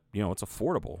somewhat, it's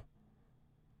affordable.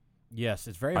 Yes,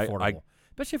 it's very affordable.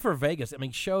 Especially for Vegas. I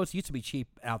mean, shows used to be cheap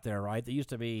out there, right? Everything used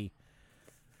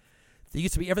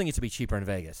to be cheaper in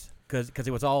Vegas because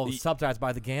it was all subsidized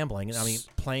by the gambling. I mean,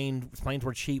 planes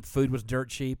were cheap, food was dirt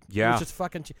cheap. Yeah, it was just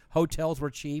fucking cheap. Hotels were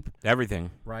cheap.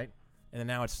 Everything, right? And then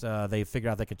now it's they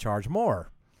figured out they could charge more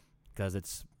because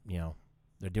it's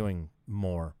they're doing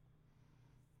more.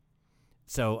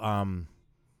 So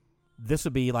this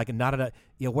would be like not a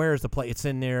where is the place? It's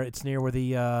in there. It's near where the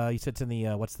you said it's in the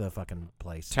what's the fucking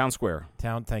place? Town Square.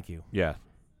 Thank you. Yeah,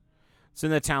 it's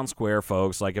in the Town Square,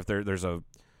 folks. Like if there's a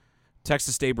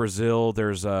Texas Day Brazil,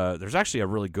 there's actually a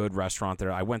really good restaurant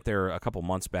there. I went there a couple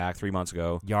months back, 3 months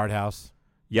ago. Yard House.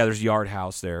 Yeah, there's Yard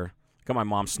House there. Got my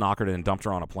mom snockered it and dumped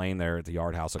her on a plane there at the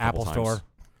Yard House a couple times. Apple Store.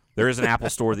 There is an Apple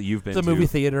Store that you've been to. It's a movie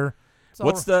theater.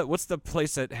 What's the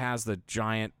place that has the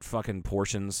giant fucking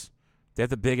portions? They have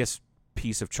the biggest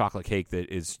piece of chocolate cake that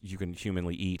is you can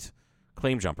humanly eat.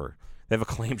 Claim jumper. They have a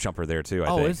claim jumper there too.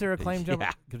 I think. Is there a claim jumper?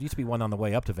 Yeah. There used to be one on the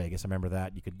way up to Vegas. I remember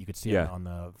that. You could see it on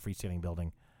the freestanding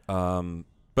building.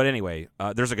 But anyway,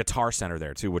 there's a guitar center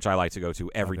there too, which I like to go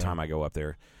to every time I go up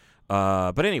there.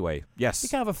 But anyway, yes, Be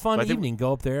kind of a fun evening.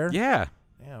 Go up there. Yeah.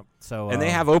 Yeah. So And they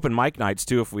have open mic nights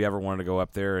too if we ever wanted to go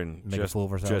up there and make a fool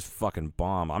of ourselves. just fucking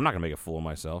bomb. I'm not gonna make a fool of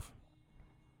myself.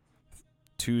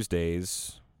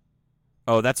 Tuesdays.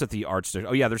 Oh, that's at the Art Station.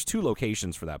 Oh yeah, there's 2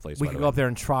 locations for that place. We could go up there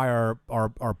and try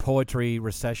our poetry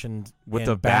recession with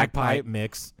and the bagpipe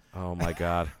mix. Oh my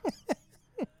god.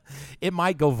 It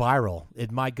might go viral.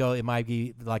 It might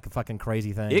be like a fucking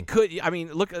crazy thing. It could. I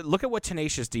mean, look at what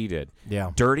Tenacious D did.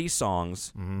 Yeah. Dirty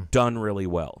songs done really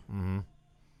well. Mm-hmm.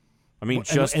 I mean,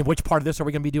 and which part of this are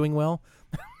we going to be doing well?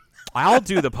 I'll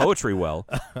do the poetry well.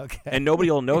 Okay. And nobody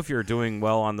will know if you're doing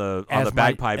well on the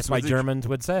bagpipes. As my Germans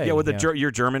would say. Yeah, what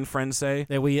your German friends say.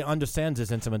 Yeah, we understand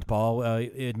this instrument, Paul.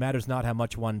 It matters not how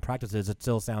much one practices; it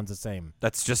still sounds the same.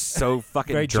 That's just so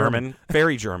fucking Very German.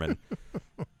 Very German.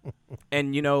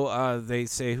 And they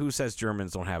say, who says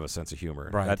Germans don't have a sense of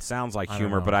humor? Right. That sounds like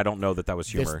humor, know. but I don't know that was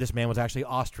humor. This man was actually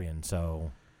Austrian,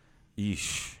 so.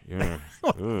 Eesh. Yeah.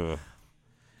 Ugh.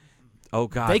 Oh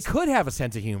God. They could have a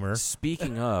sense of humor.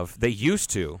 Speaking of, they used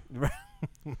to.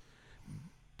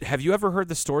 Have you ever heard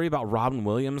the story about Robin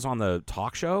Williams on the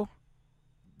talk show?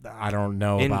 I don't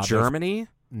know in about Germany? This.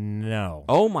 No.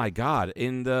 Oh my God!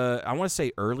 In the I want to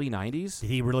say early '90s. Did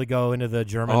he really go into the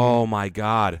German? Oh my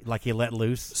God! Like he let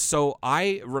loose. So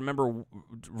I remember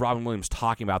Robin Williams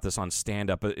talking about this on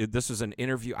stand-up. This was an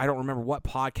interview. I don't remember what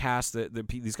podcast that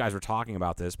these guys were talking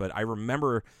about this, but I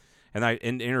remember,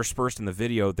 and interspersed in the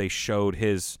video, they showed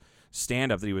his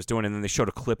stand-up that he was doing, and then they showed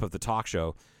a clip of the talk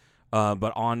show.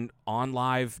 But on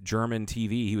live German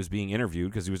TV, he was being interviewed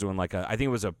because he was doing I think it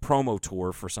was a promo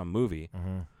tour for some movie.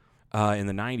 Mm-hmm. In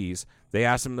the 90s, they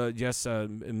asked him, yes,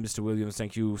 Mr. Williams,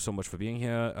 thank you so much for being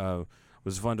here.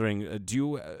 Was wondering,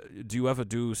 do you ever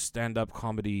do stand-up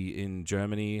comedy in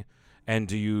Germany? And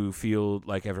do you feel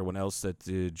like everyone else that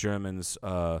the Germans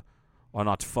are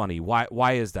not funny?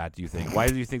 Why is that, do you think? Why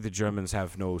do you think the Germans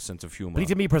have no sense of humor? Please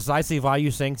tell me precisely why you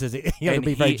think you have to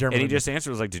be very German. And he just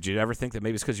answered, was like, did you ever think that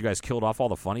maybe it's because you guys killed off all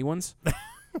the funny ones?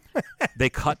 They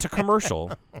cut to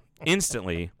commercial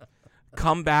instantly.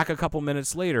 Come back a couple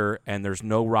minutes later, and there's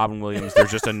no Robin Williams.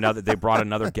 There's just they brought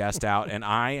another guest out, and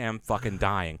I am fucking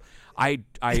dying. I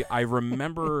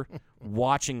remember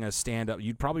watching a stand-up.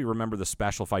 You'd probably remember the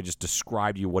special if I just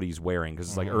described you what he's wearing, because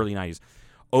it's like early 90s.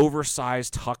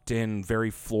 Oversized, tucked in, very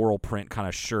floral print kind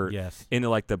of shirt. Yes. Into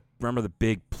remember the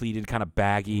big pleated kind of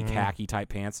baggy khaki type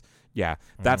pants? Yeah,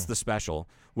 that's the special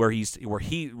where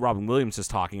Robin Williams is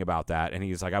talking about that, and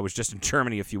he's like, I was just in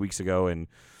Germany a few weeks ago, and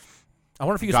I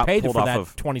wonder if he was paid for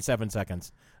that 27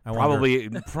 seconds.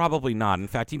 Probably not. In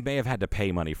fact, he may have had to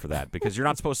pay money for that because you're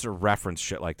not supposed to reference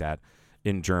shit like that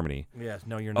in Germany. Yes,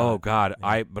 no, you're not. Oh God,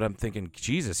 yeah. But I'm thinking,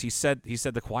 Jesus, he said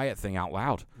the quiet thing out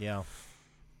loud. Yeah,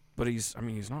 but he's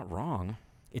not wrong.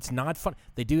 It's not fun.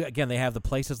 They do again. They have the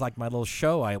places like my little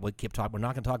show. I would keep talking. We're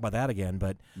not going to talk about that again.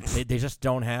 But they just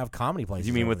don't have comedy places.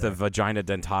 You mean with there. the vagina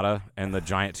dentata and the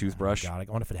giant toothbrush? Oh, God, I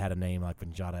wonder if it had a name like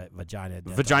vagina dentata.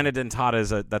 Vagina dentata is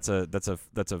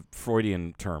that's a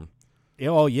Freudian term.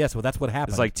 Oh yes, well that's what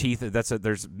happens. It's like teeth.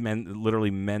 There's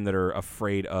literally men that are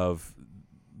afraid of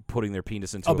putting their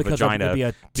penis into a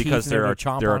vagina because there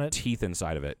are teeth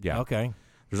inside of it. Yeah. Okay.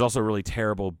 There's also really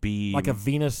terrible like a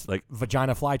Venus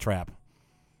vagina flytrap.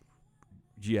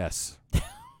 Yes.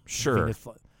 Sure.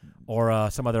 Or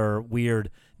some other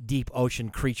weird deep ocean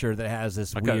creature that has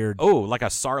this weird... like a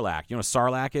sarlacc. You know what a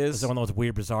sarlacc is? Is it one of those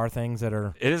weird, bizarre things that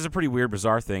are... It is a pretty weird,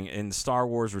 bizarre thing. In Star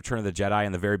Wars Return of the Jedi,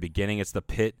 in the very beginning, it's the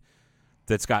pit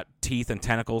that's got teeth and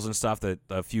tentacles and stuff that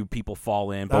a few people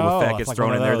fall in. Boba Fett gets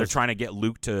thrown in there. They're trying to get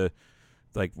Luke to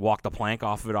walk the plank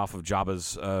off of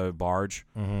Jabba's barge.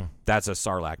 Mm-hmm. That's a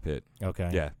sarlacc pit.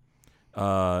 Okay. Yeah.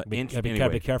 Gotta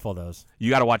be careful of those. You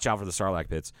got to watch out for the sarlacc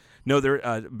pits. No, there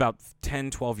about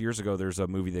 10, 12 years ago, there's a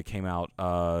movie that came out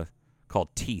called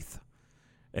Teeth,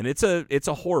 and it's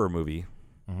a horror movie,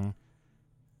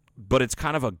 but it's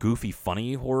kind of a goofy,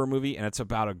 funny horror movie, and it's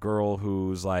about a girl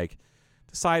who's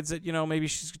decides that maybe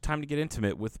she's time to get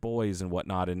intimate with boys and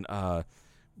whatnot, and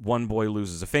one boy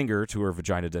loses a finger to her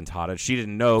vagina dentata. She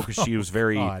didn't know because she was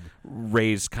very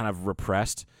raised, kind of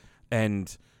repressed,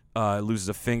 and. Loses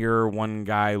a finger. One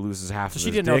guy loses half of his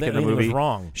dick in the movie. She didn't know that anything was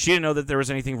wrong. She didn't know that there was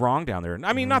anything wrong down there.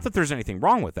 I mean, not that there's anything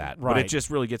wrong with that, right. But it just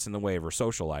really gets in the way of her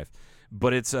social life.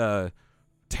 But it's a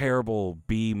terrible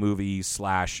B movie /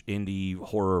 indie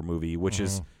horror movie, which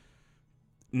is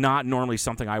not normally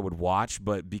something I would watch,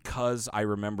 but because I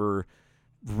remember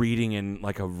reading in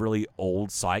like a really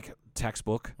old psych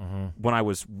textbook when I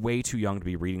was way too young to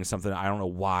be reading something. I don't know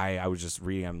why I was just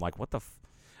reading. I'm like, what the?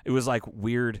 It was like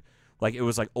weird. Like it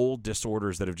was like old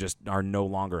disorders that have just are no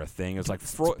longer a thing. It's like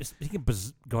Freud.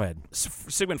 Go ahead.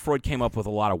 Sigmund Freud came up with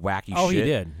a lot of wacky shit. Oh, he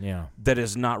did. Yeah. That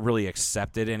is not really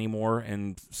accepted anymore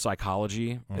in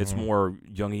psychology. It's more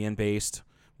Jungian based,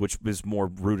 which is more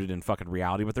rooted in fucking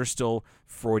reality. But there's still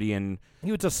Freudian. He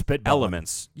was just spitballing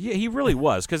elements. Yeah, he really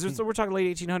was, because we're talking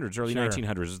late 1800s, early Sure.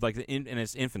 1900s. It's like in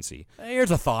its infancy. Here's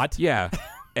a thought. Yeah.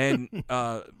 And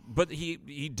but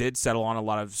he did settle on a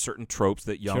lot of certain tropes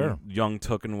that Jung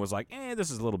took and was like, this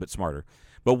is a little bit smarter.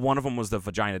 But one of them was the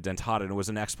vagina dentata, and it was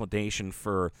an explanation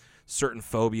for certain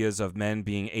phobias of men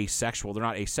being asexual. They're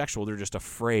not asexual; they're just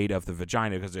afraid of the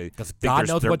vagina because God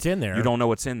knows what's in there. You don't know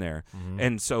what's in there,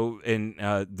 and so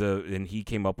and he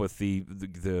came up with the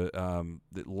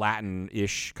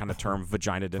Latin-ish kind of term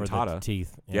vagina dentata. For the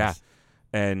teeth. Yes.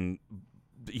 Yeah, and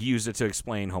he used it to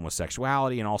explain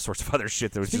homosexuality and all sorts of other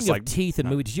shit that was Speaking just like teeth in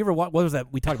movies. Did you ever watch? What was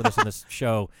that? We talked about this in this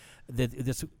show. I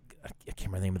can't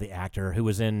remember the name of the actor who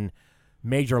was in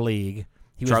Major League.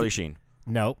 Charlie Sheen.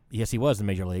 No, yes, he was in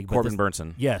Major League. Corbin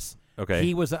Burnson. Yes. Okay.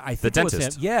 He was. I think the it was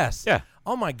dentist. him. Yes. Yeah.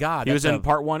 Oh my God. He was in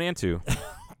part 1 and 2.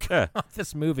 Yeah.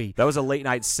 This movie. That was a late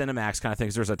night Cinemax kind of thing.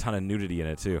 'Cause there's a ton of nudity in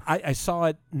it too. I saw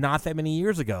it not that many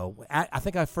years ago. I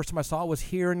think the first time I saw it was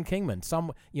here in Kingman,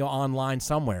 online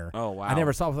somewhere. Oh wow! I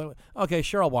never saw it. Okay,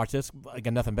 sure, I'll watch this. I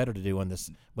got nothing better to do on this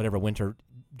whatever winter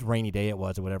rainy day it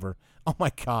was or whatever. Oh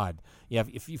my God! Yeah,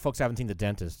 if you folks haven't seen The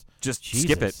Dentist, just Jesus.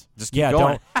 skip it. Just keep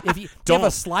going. If you have a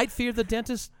slight fear of the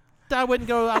dentist, I wouldn't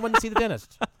go. I wouldn't see the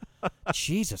dentist.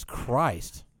 Jesus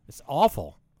Christ, it's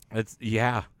awful.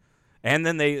 Yeah. And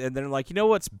then they're like, you know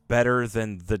what's better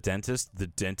than The Dentist? The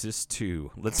Dentist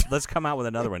 2. Let's come out with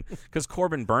another one, because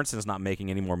Corbin Burnson not making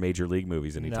any more Major League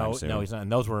movies anytime soon. No, he's not.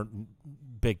 And those were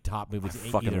big top movies. I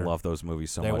fucking love those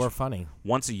movies so much. They were funny.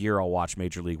 Once a year, I'll watch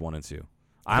Major League 1 and 2.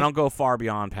 I don't go far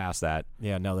beyond past that.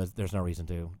 Yeah, no, there's no reason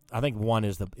to. I think 1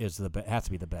 has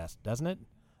to be the best, doesn't it?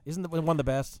 Isn't the 1 the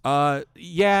best?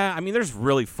 Yeah. I mean, there's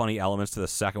really funny elements to the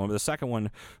second one, but the second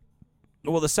one.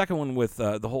 Well, the second one with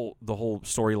the whole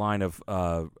storyline of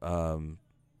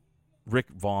Rick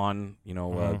Vaughn,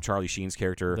 Charlie Sheen's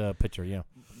character, the pitcher,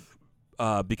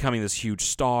 yeah, becoming this huge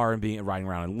star and riding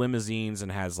around in limousines,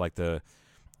 and has like the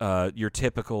your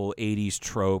typical late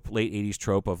 80s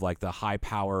trope of like the high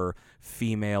power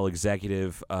female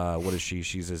executive. What is she?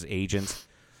 She's his agent,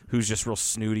 who's just real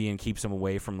snooty and keeps him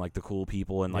away from like the cool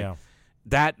people, and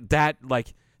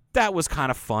like that was kind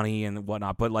of funny and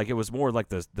whatnot, but like it was more like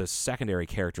the secondary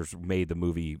characters made the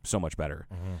movie so much better.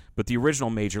 But the original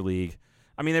Major League,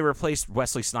 I mean, they replaced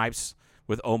Wesley Snipes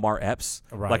with Omar Epps.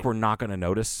 Right. Like we're not going to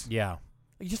notice. Yeah.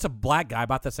 He's just a black guy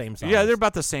about the same size. Yeah, they're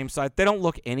about the same size. They don't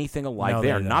look anything alike. No, they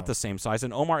they are don't. not the same size.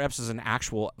 And Omar Epps is an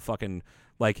actual fucking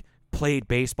like played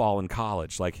baseball in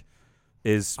college. Like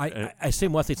is I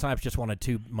assume Wesley Snipes just wanted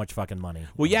too much fucking money.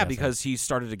 well, yeah, because he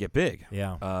started to get big.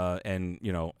 Yeah.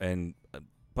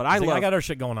 But I got our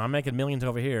shit going on. I'm making millions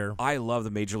over here. I love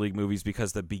the Major League movies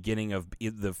because the beginning of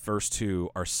the first 2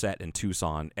 are set in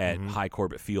Tucson at High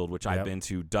Corbett Field, which I've been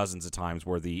to dozens of times,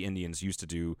 where the Indians used to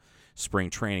do spring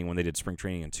training when they did spring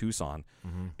training in Tucson.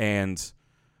 And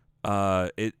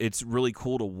it's really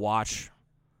cool to watch.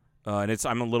 And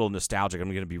I'm a little nostalgic. I'm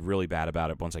going to be really bad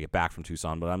about it once I get back from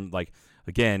Tucson. But I'm like,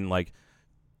 again, like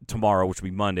tomorrow, which will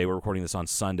be Monday. We're recording this on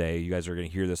Sunday. You guys are going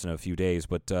to hear this in a few days,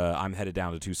 but I'm headed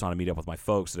down to Tucson to meet up with my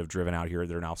folks that have driven out here.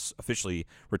 They're now officially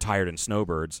retired in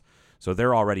snowbirds, so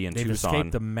they're already in They've Tucson.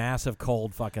 escaped the massive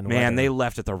cold fucking Man, weather. they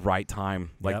left at the right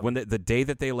time. Like when the day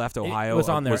that they left Ohio,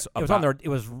 it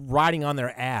was riding on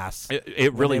their ass.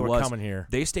 It really they were was coming here.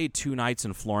 They stayed 2 nights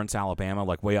in Florence, Alabama,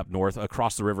 like way up north,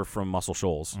 across the river from Muscle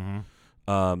Shoals,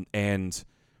 and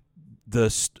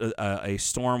a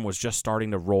storm was just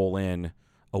starting to roll in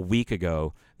a week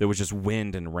ago. There was just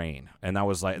wind and rain, and that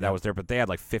was there. But they had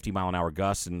like 50-mile-an-hour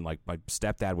gusts, and like my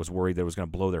stepdad was worried that it was going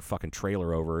to blow their fucking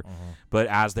trailer over. But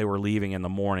as they were leaving in the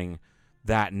morning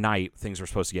that night, things were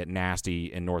supposed to get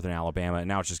nasty in northern Alabama, and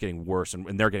now it's just getting worse,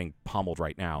 and they're getting pummeled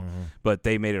right now. But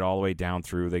they made it all the way down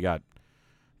through.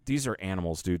 These are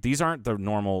animals, dude. These aren't the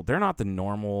normal. They're not the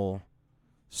normal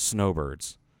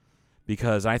snowbirds,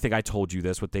 because I think I told you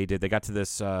this. What they did, they got to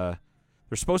this.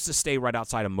 They're supposed to stay right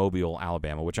outside of Mobile,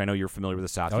 Alabama, which I know you're familiar with the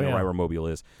South. You know right where Mobile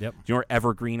is. Yep. Do you know where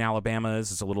Evergreen, Alabama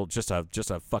is? It's a little just a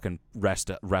fucking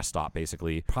rest stop,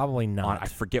 basically. Probably not. I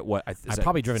forget what. I've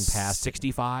probably driven past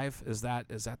 65. Is that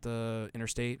the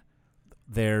interstate?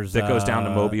 There's that goes down to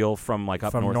Mobile from like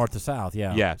up from north to south.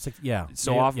 Yeah. Yeah. Yeah.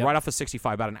 So right off of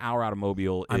 65, about an hour out of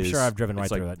Mobile. I'm sure I've driven right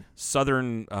through it.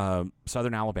 Southern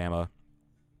Alabama.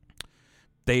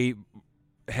 they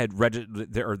had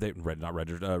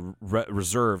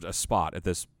reserved a spot at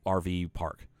this RV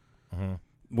park. Mm-hmm.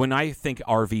 When I think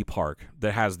RV park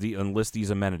that has lists these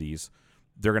amenities,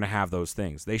 they're going to have those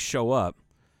things. They show up.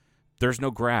 There's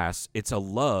no grass. It's a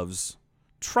Love's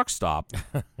truck stop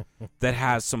that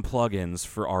has some plug-ins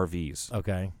for RVs.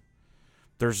 Okay.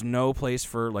 There's no place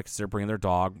for, like, they're bringing their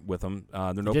dog with them.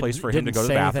 There's no place for him to go to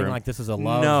the bathroom. bathroom. Like this is a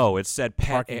Love's. No, it said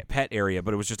pet area,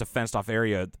 but it was just a fenced-off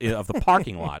area of the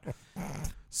parking lot.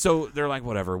 So they're like,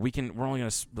 whatever. We're only going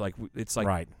to, like, it's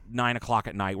like 9 o'clock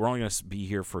at night. We're only going to be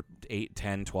here for 8,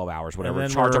 10, 12 hours, whatever.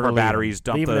 Charge up our batteries,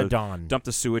 dump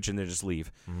the sewage, and then just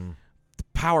leave. Mm-hmm. The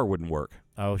power wouldn't work.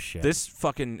 Oh, shit. This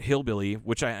fucking hillbilly,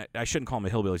 which I shouldn't call him a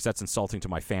hillbilly because that's insulting to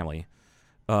my family.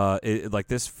 Like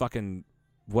this fucking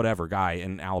whatever guy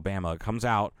in Alabama comes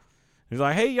out. He's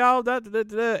like, hey, y'all,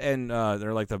 and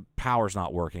they're like, the power's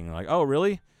not working. They're like, oh,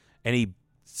 really? And he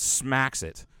smacks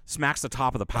the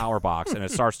top of the power box, and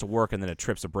it starts to work, and then it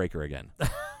trips a breaker again.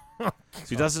 So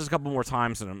he does this a couple more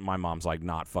times, and my mom's like,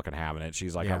 not fucking having it.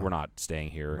 She's like, we're not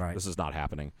staying here. Right. This is not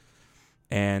happening.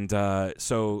 And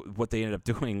so what they ended up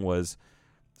doing was,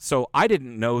 so I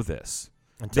didn't know this.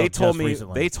 Until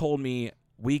They told me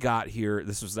we got here.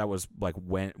 That was like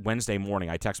Wednesday morning.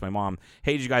 I text my mom,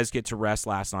 hey, did you guys get to rest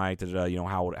last night?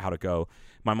 How'd it go?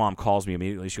 My mom calls me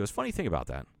immediately. She goes, funny thing about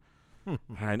that.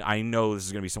 And I know this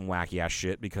is going to be some wacky ass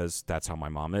shit because that's how my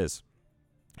mom is.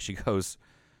 She goes,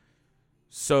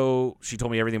 so she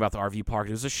told me everything about the RV park.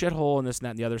 It was a shithole and this and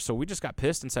that and the other. So we just got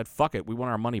pissed and said, fuck it. We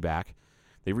want our money back.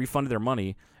 They refunded their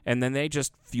money, and then they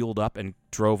just fueled up and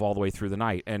drove all the way through the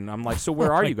night. And I'm like, so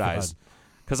where are you guys?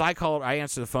 Because I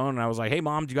answered the phone, and I was like, hey,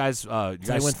 Mom, do you guys... So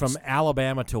they went from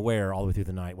Alabama to where all the way through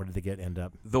the night? Where did they end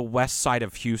up? The west side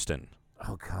of Houston.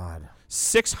 Oh, God.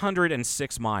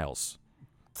 606 miles.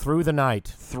 Through the night.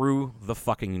 Through the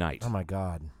fucking night. Oh, my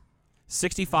God.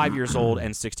 65 years old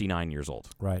and 69 years old.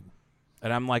 Right.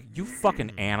 And I'm like, you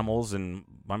fucking animals. And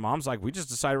my mom's like, we just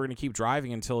decided we're going to keep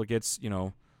driving until it gets,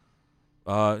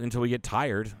 until we get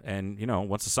tired. And,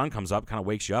 once the sun comes up, kind of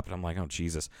wakes you up. And I'm like, oh,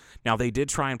 Jesus. Now, they did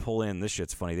try and pull in. This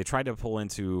shit's funny. They tried to pull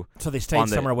into... So they stayed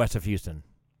somewhere west of Houston.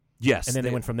 Yes. And then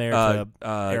they went from there to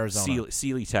Arizona.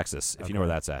 Sealy, Texas, if you know where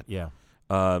that's at. Yeah.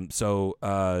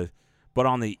 But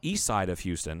on the east side of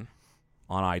Houston,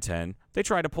 on I-10, they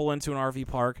tried to pull into an RV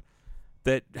park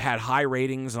that had high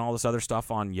ratings and all this other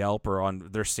stuff on Yelp or on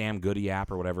their Sam Goody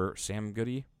app or whatever. Sam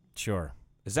Goody? Sure.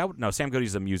 Is that... No, Sam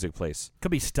Goody's a music place.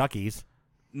 Could be Stuckey's.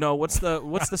 No, what's the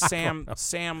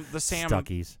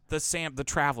Stuckey's. The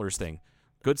Travelers thing.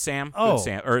 Good Sam? Oh. Good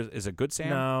Sam. Or is it Good Sam?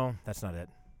 No, that's not it.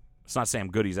 It's not Sam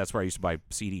Goody's. That's where I used to buy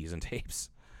CDs and tapes.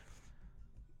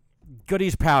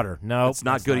 Goody's powder. No. It's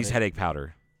not Goody's headache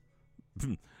powder.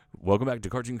 Welcome back to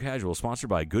Cartoon Casual, sponsored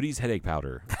by Goody's headache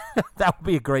powder. That would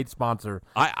be a great sponsor.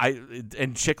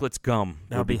 And Chiclets gum.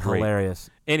 That would be great. Hilarious.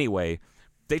 Anyway,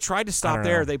 they tried to stop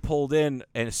there. They pulled in,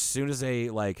 and as soon as they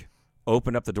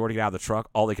opened up the door to get out of the truck,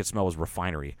 all they could smell was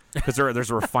refinery. Because there's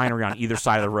a refinery on either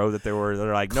side of the road that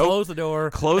they're like, nope. Close the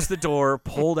door. Closed the door,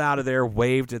 pulled out of there,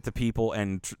 waved at the people,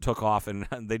 and took off. And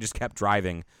they just kept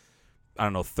driving,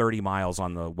 30 miles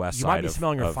on the west side. You might be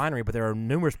smelling refinery, but there are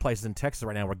numerous places in Texas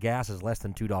right now where gas is less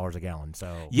than $2 a gallon.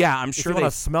 So yeah, I'm sure they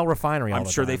smell refinery. I'm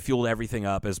sure they fueled everything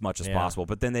up as much as possible.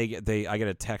 But then I get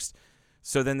a text.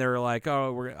 So then they're like,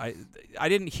 oh, I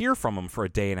didn't hear from them for a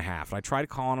day and a half. And I tried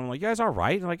calling them, like, you guys all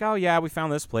right? And like, oh, yeah, we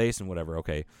found this place and whatever.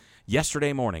 Okay.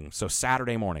 Yesterday morning, so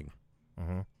Saturday morning,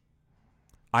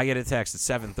 I get a text at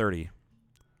 7:30.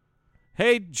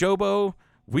 Hey, Jobo,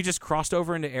 we just crossed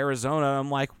over into Arizona.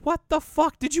 I'm like, what the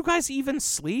fuck? Did you guys even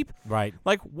sleep? Right.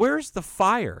 Like, where's the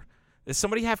fire? Does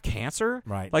somebody have cancer?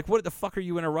 Right. Like, what the fuck are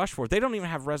you in a rush for? They don't even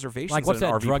have reservations. Like, what's at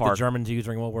an that RV drug park. the Germans used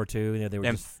during World War II? They were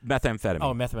methamphetamine.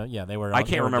 Oh, methamphetamine. Yeah, they were. I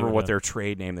can't remember what their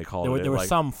trade name they called it. There was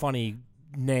some funny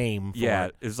name. For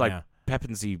it was like yeah.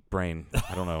 Pepin's brain.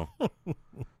 I don't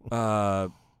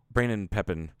know. Brain and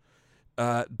Pepin.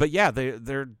 But yeah,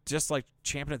 they're just like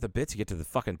champing at the bit to get to the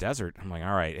fucking desert. I'm like,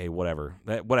 all right, hey, whatever.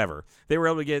 They were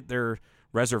able to get their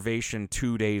reservation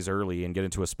 2 days early and get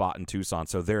into a spot in Tucson,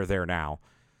 so they're there now.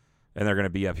 And they're going to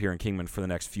be up here in Kingman for the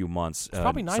next few months. It's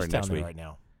probably nice down there right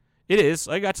now. It is.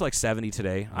 I got to like 70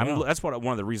 today. Yeah. That's one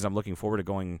of the reasons I'm looking forward to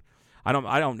going.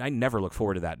 I never look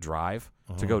forward to that drive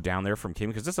to go down there from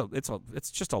Kingman because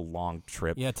it's just a long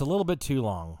trip. Yeah, it's a little bit too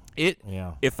long.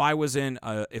 If I was in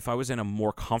a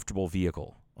more comfortable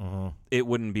vehicle, it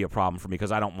wouldn't be a problem for me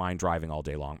because I don't mind driving all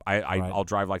day long. I'll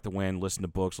drive like the wind, listen to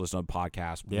books, listen to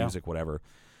podcasts, music, whatever.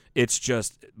 It's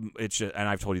just, and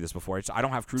I've told you this before. I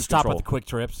don't have cruise control. Stop at the quick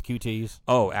trips, QTs.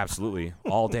 Oh, absolutely,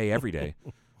 all day, every day.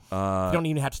 You don't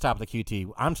even have to stop at the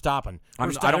QT. I'm stopping. I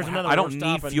don't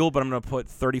need fuel, but I'm going to put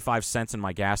 35 cents in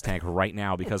my gas tank right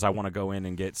now because I want to go in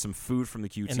and get some food from the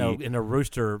QT. In a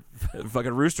rooster.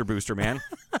 Fucking Rooster Booster, man.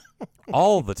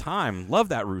 All the time. Love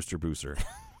that Rooster Booster.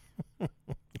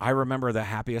 I remember the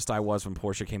happiest I was when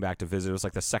Portia came back to visit. It was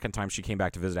like the second time she came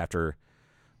back to visit after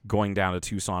going down to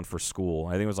Tucson for school.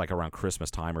 I think it was like around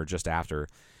Christmas time or just after.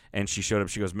 And she showed up.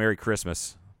 She goes, "Merry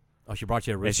Christmas." Oh, she brought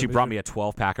you a Rooster And she Booster? brought me a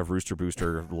 12-pack of Rooster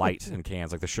Booster light in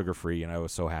cans, like the sugar-free, and I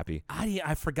was so happy.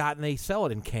 I've forgotten they sell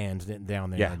it in cans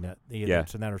down there. Yeah. Yeah.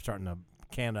 So now they're starting to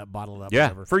can up, bottle it up. Yeah,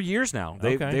 whatever. for years now.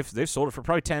 Okay. They've sold it for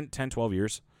probably 10, 12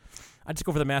 years. I just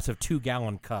go for the massive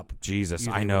 2-gallon cup. Jesus,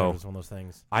 Usually I know. It's one of those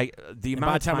things. The And amount by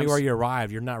the of time times where you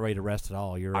arrive, you're not ready to rest at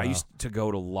all. I used to go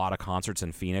to a lot of concerts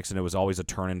in Phoenix, and it was always a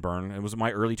turn and burn. It was in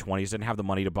my early 20s. Didn't have the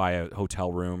money to buy a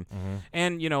hotel room,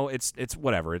 and it's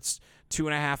whatever. It's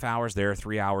 2.5 hours there,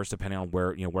 3 hours depending on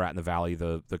where we're at in the valley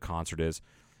the concert is.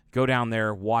 Go down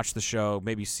there, watch the show,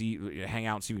 maybe hang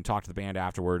out and see if we can talk to the band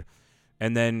afterward,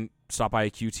 and then stop by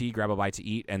a QT, grab a bite to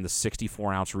eat, and the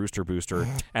 64-ounce Rooster Booster.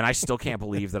 And I still can't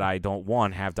believe that I don't,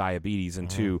 one, have diabetes, and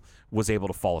two, was able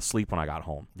to fall asleep when I got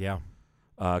home. Yeah.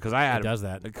 Because I had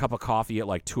a cup of coffee at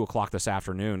like 2 o'clock this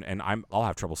afternoon, and I'll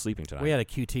have trouble sleeping tonight. We had a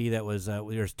QT that was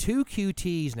there's 2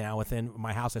 QTs now within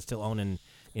my house I still own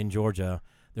in Georgia.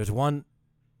 There's one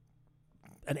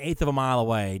an eighth of a mile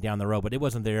away down the road, but it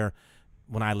wasn't there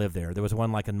when I lived there. There was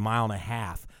one like a mile and a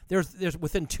half. There's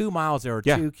within 2 miles there are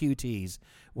 2 QTs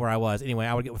where I was. Anyway,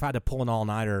 if I had to pull an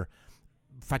all-nighter.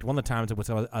 In fact, one of the times I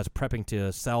was prepping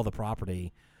to sell the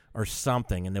property or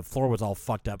something, and the floor was all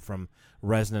fucked up from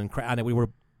resin and crap. And we were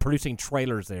producing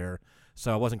trailers there,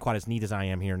 so it wasn't quite as neat as I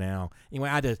am here now. Anyway,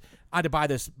 I had to buy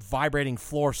this vibrating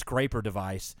floor scraper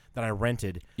device that I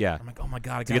rented. Yeah. I'm like, oh my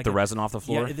god, I to gotta get the resin off the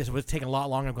floor. Yeah, this was taking a lot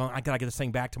longer. I'm going, I gotta get this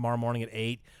thing back tomorrow morning at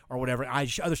 8 or whatever. I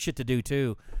other shit to do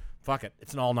too. Fuck it,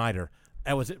 it's an all-nighter.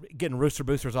 I was getting Rooster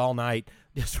Boosters all night,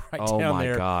 just down there. Oh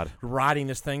my god, riding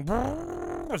this thing.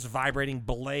 This vibrating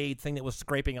blade thing that was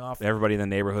scraping off. Everybody in the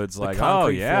neighborhood's the like, oh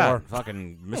yeah, floor.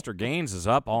 fucking Mr. Gaines is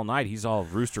up all night. He's all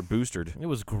Rooster Boostered. It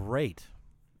was great.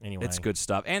 Anyway, it's good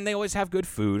stuff, and they always have good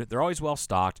food. They're always well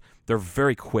stocked. They're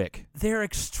very quick. They're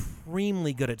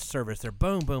extremely good at service. They're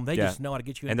boom boom. They just know how to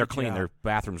get you in. And they're clean. Their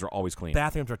bathrooms are always clean.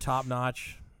 Bathrooms are top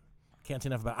notch. Can't say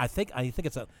enough about it. I think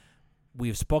it's a.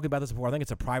 We've spoken about this before. I think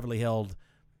it's a privately held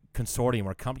consortium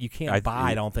or company. You can't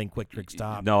buy. I don't think Quick Trick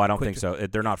Stop. No, I don't think so.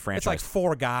 They're not franchised. It's like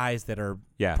 4 guys that are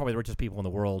probably the richest people in the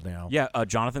world now. Yeah,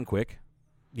 Jonathan Quick.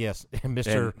 Yes, and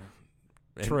Mr.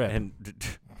 Tripp. And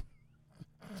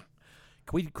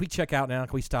Can we check out now?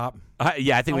 Can we stop?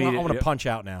 Yeah, I think I want to punch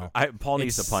out now. Paul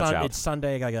needs to punch out. It's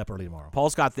Sunday. I gotta get up early tomorrow.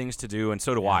 Paul's got things to do, and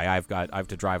so do I. I have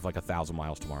to drive like 1,000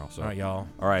 miles tomorrow. So. All right, y'all.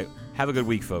 All right. Have a good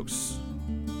week, folks.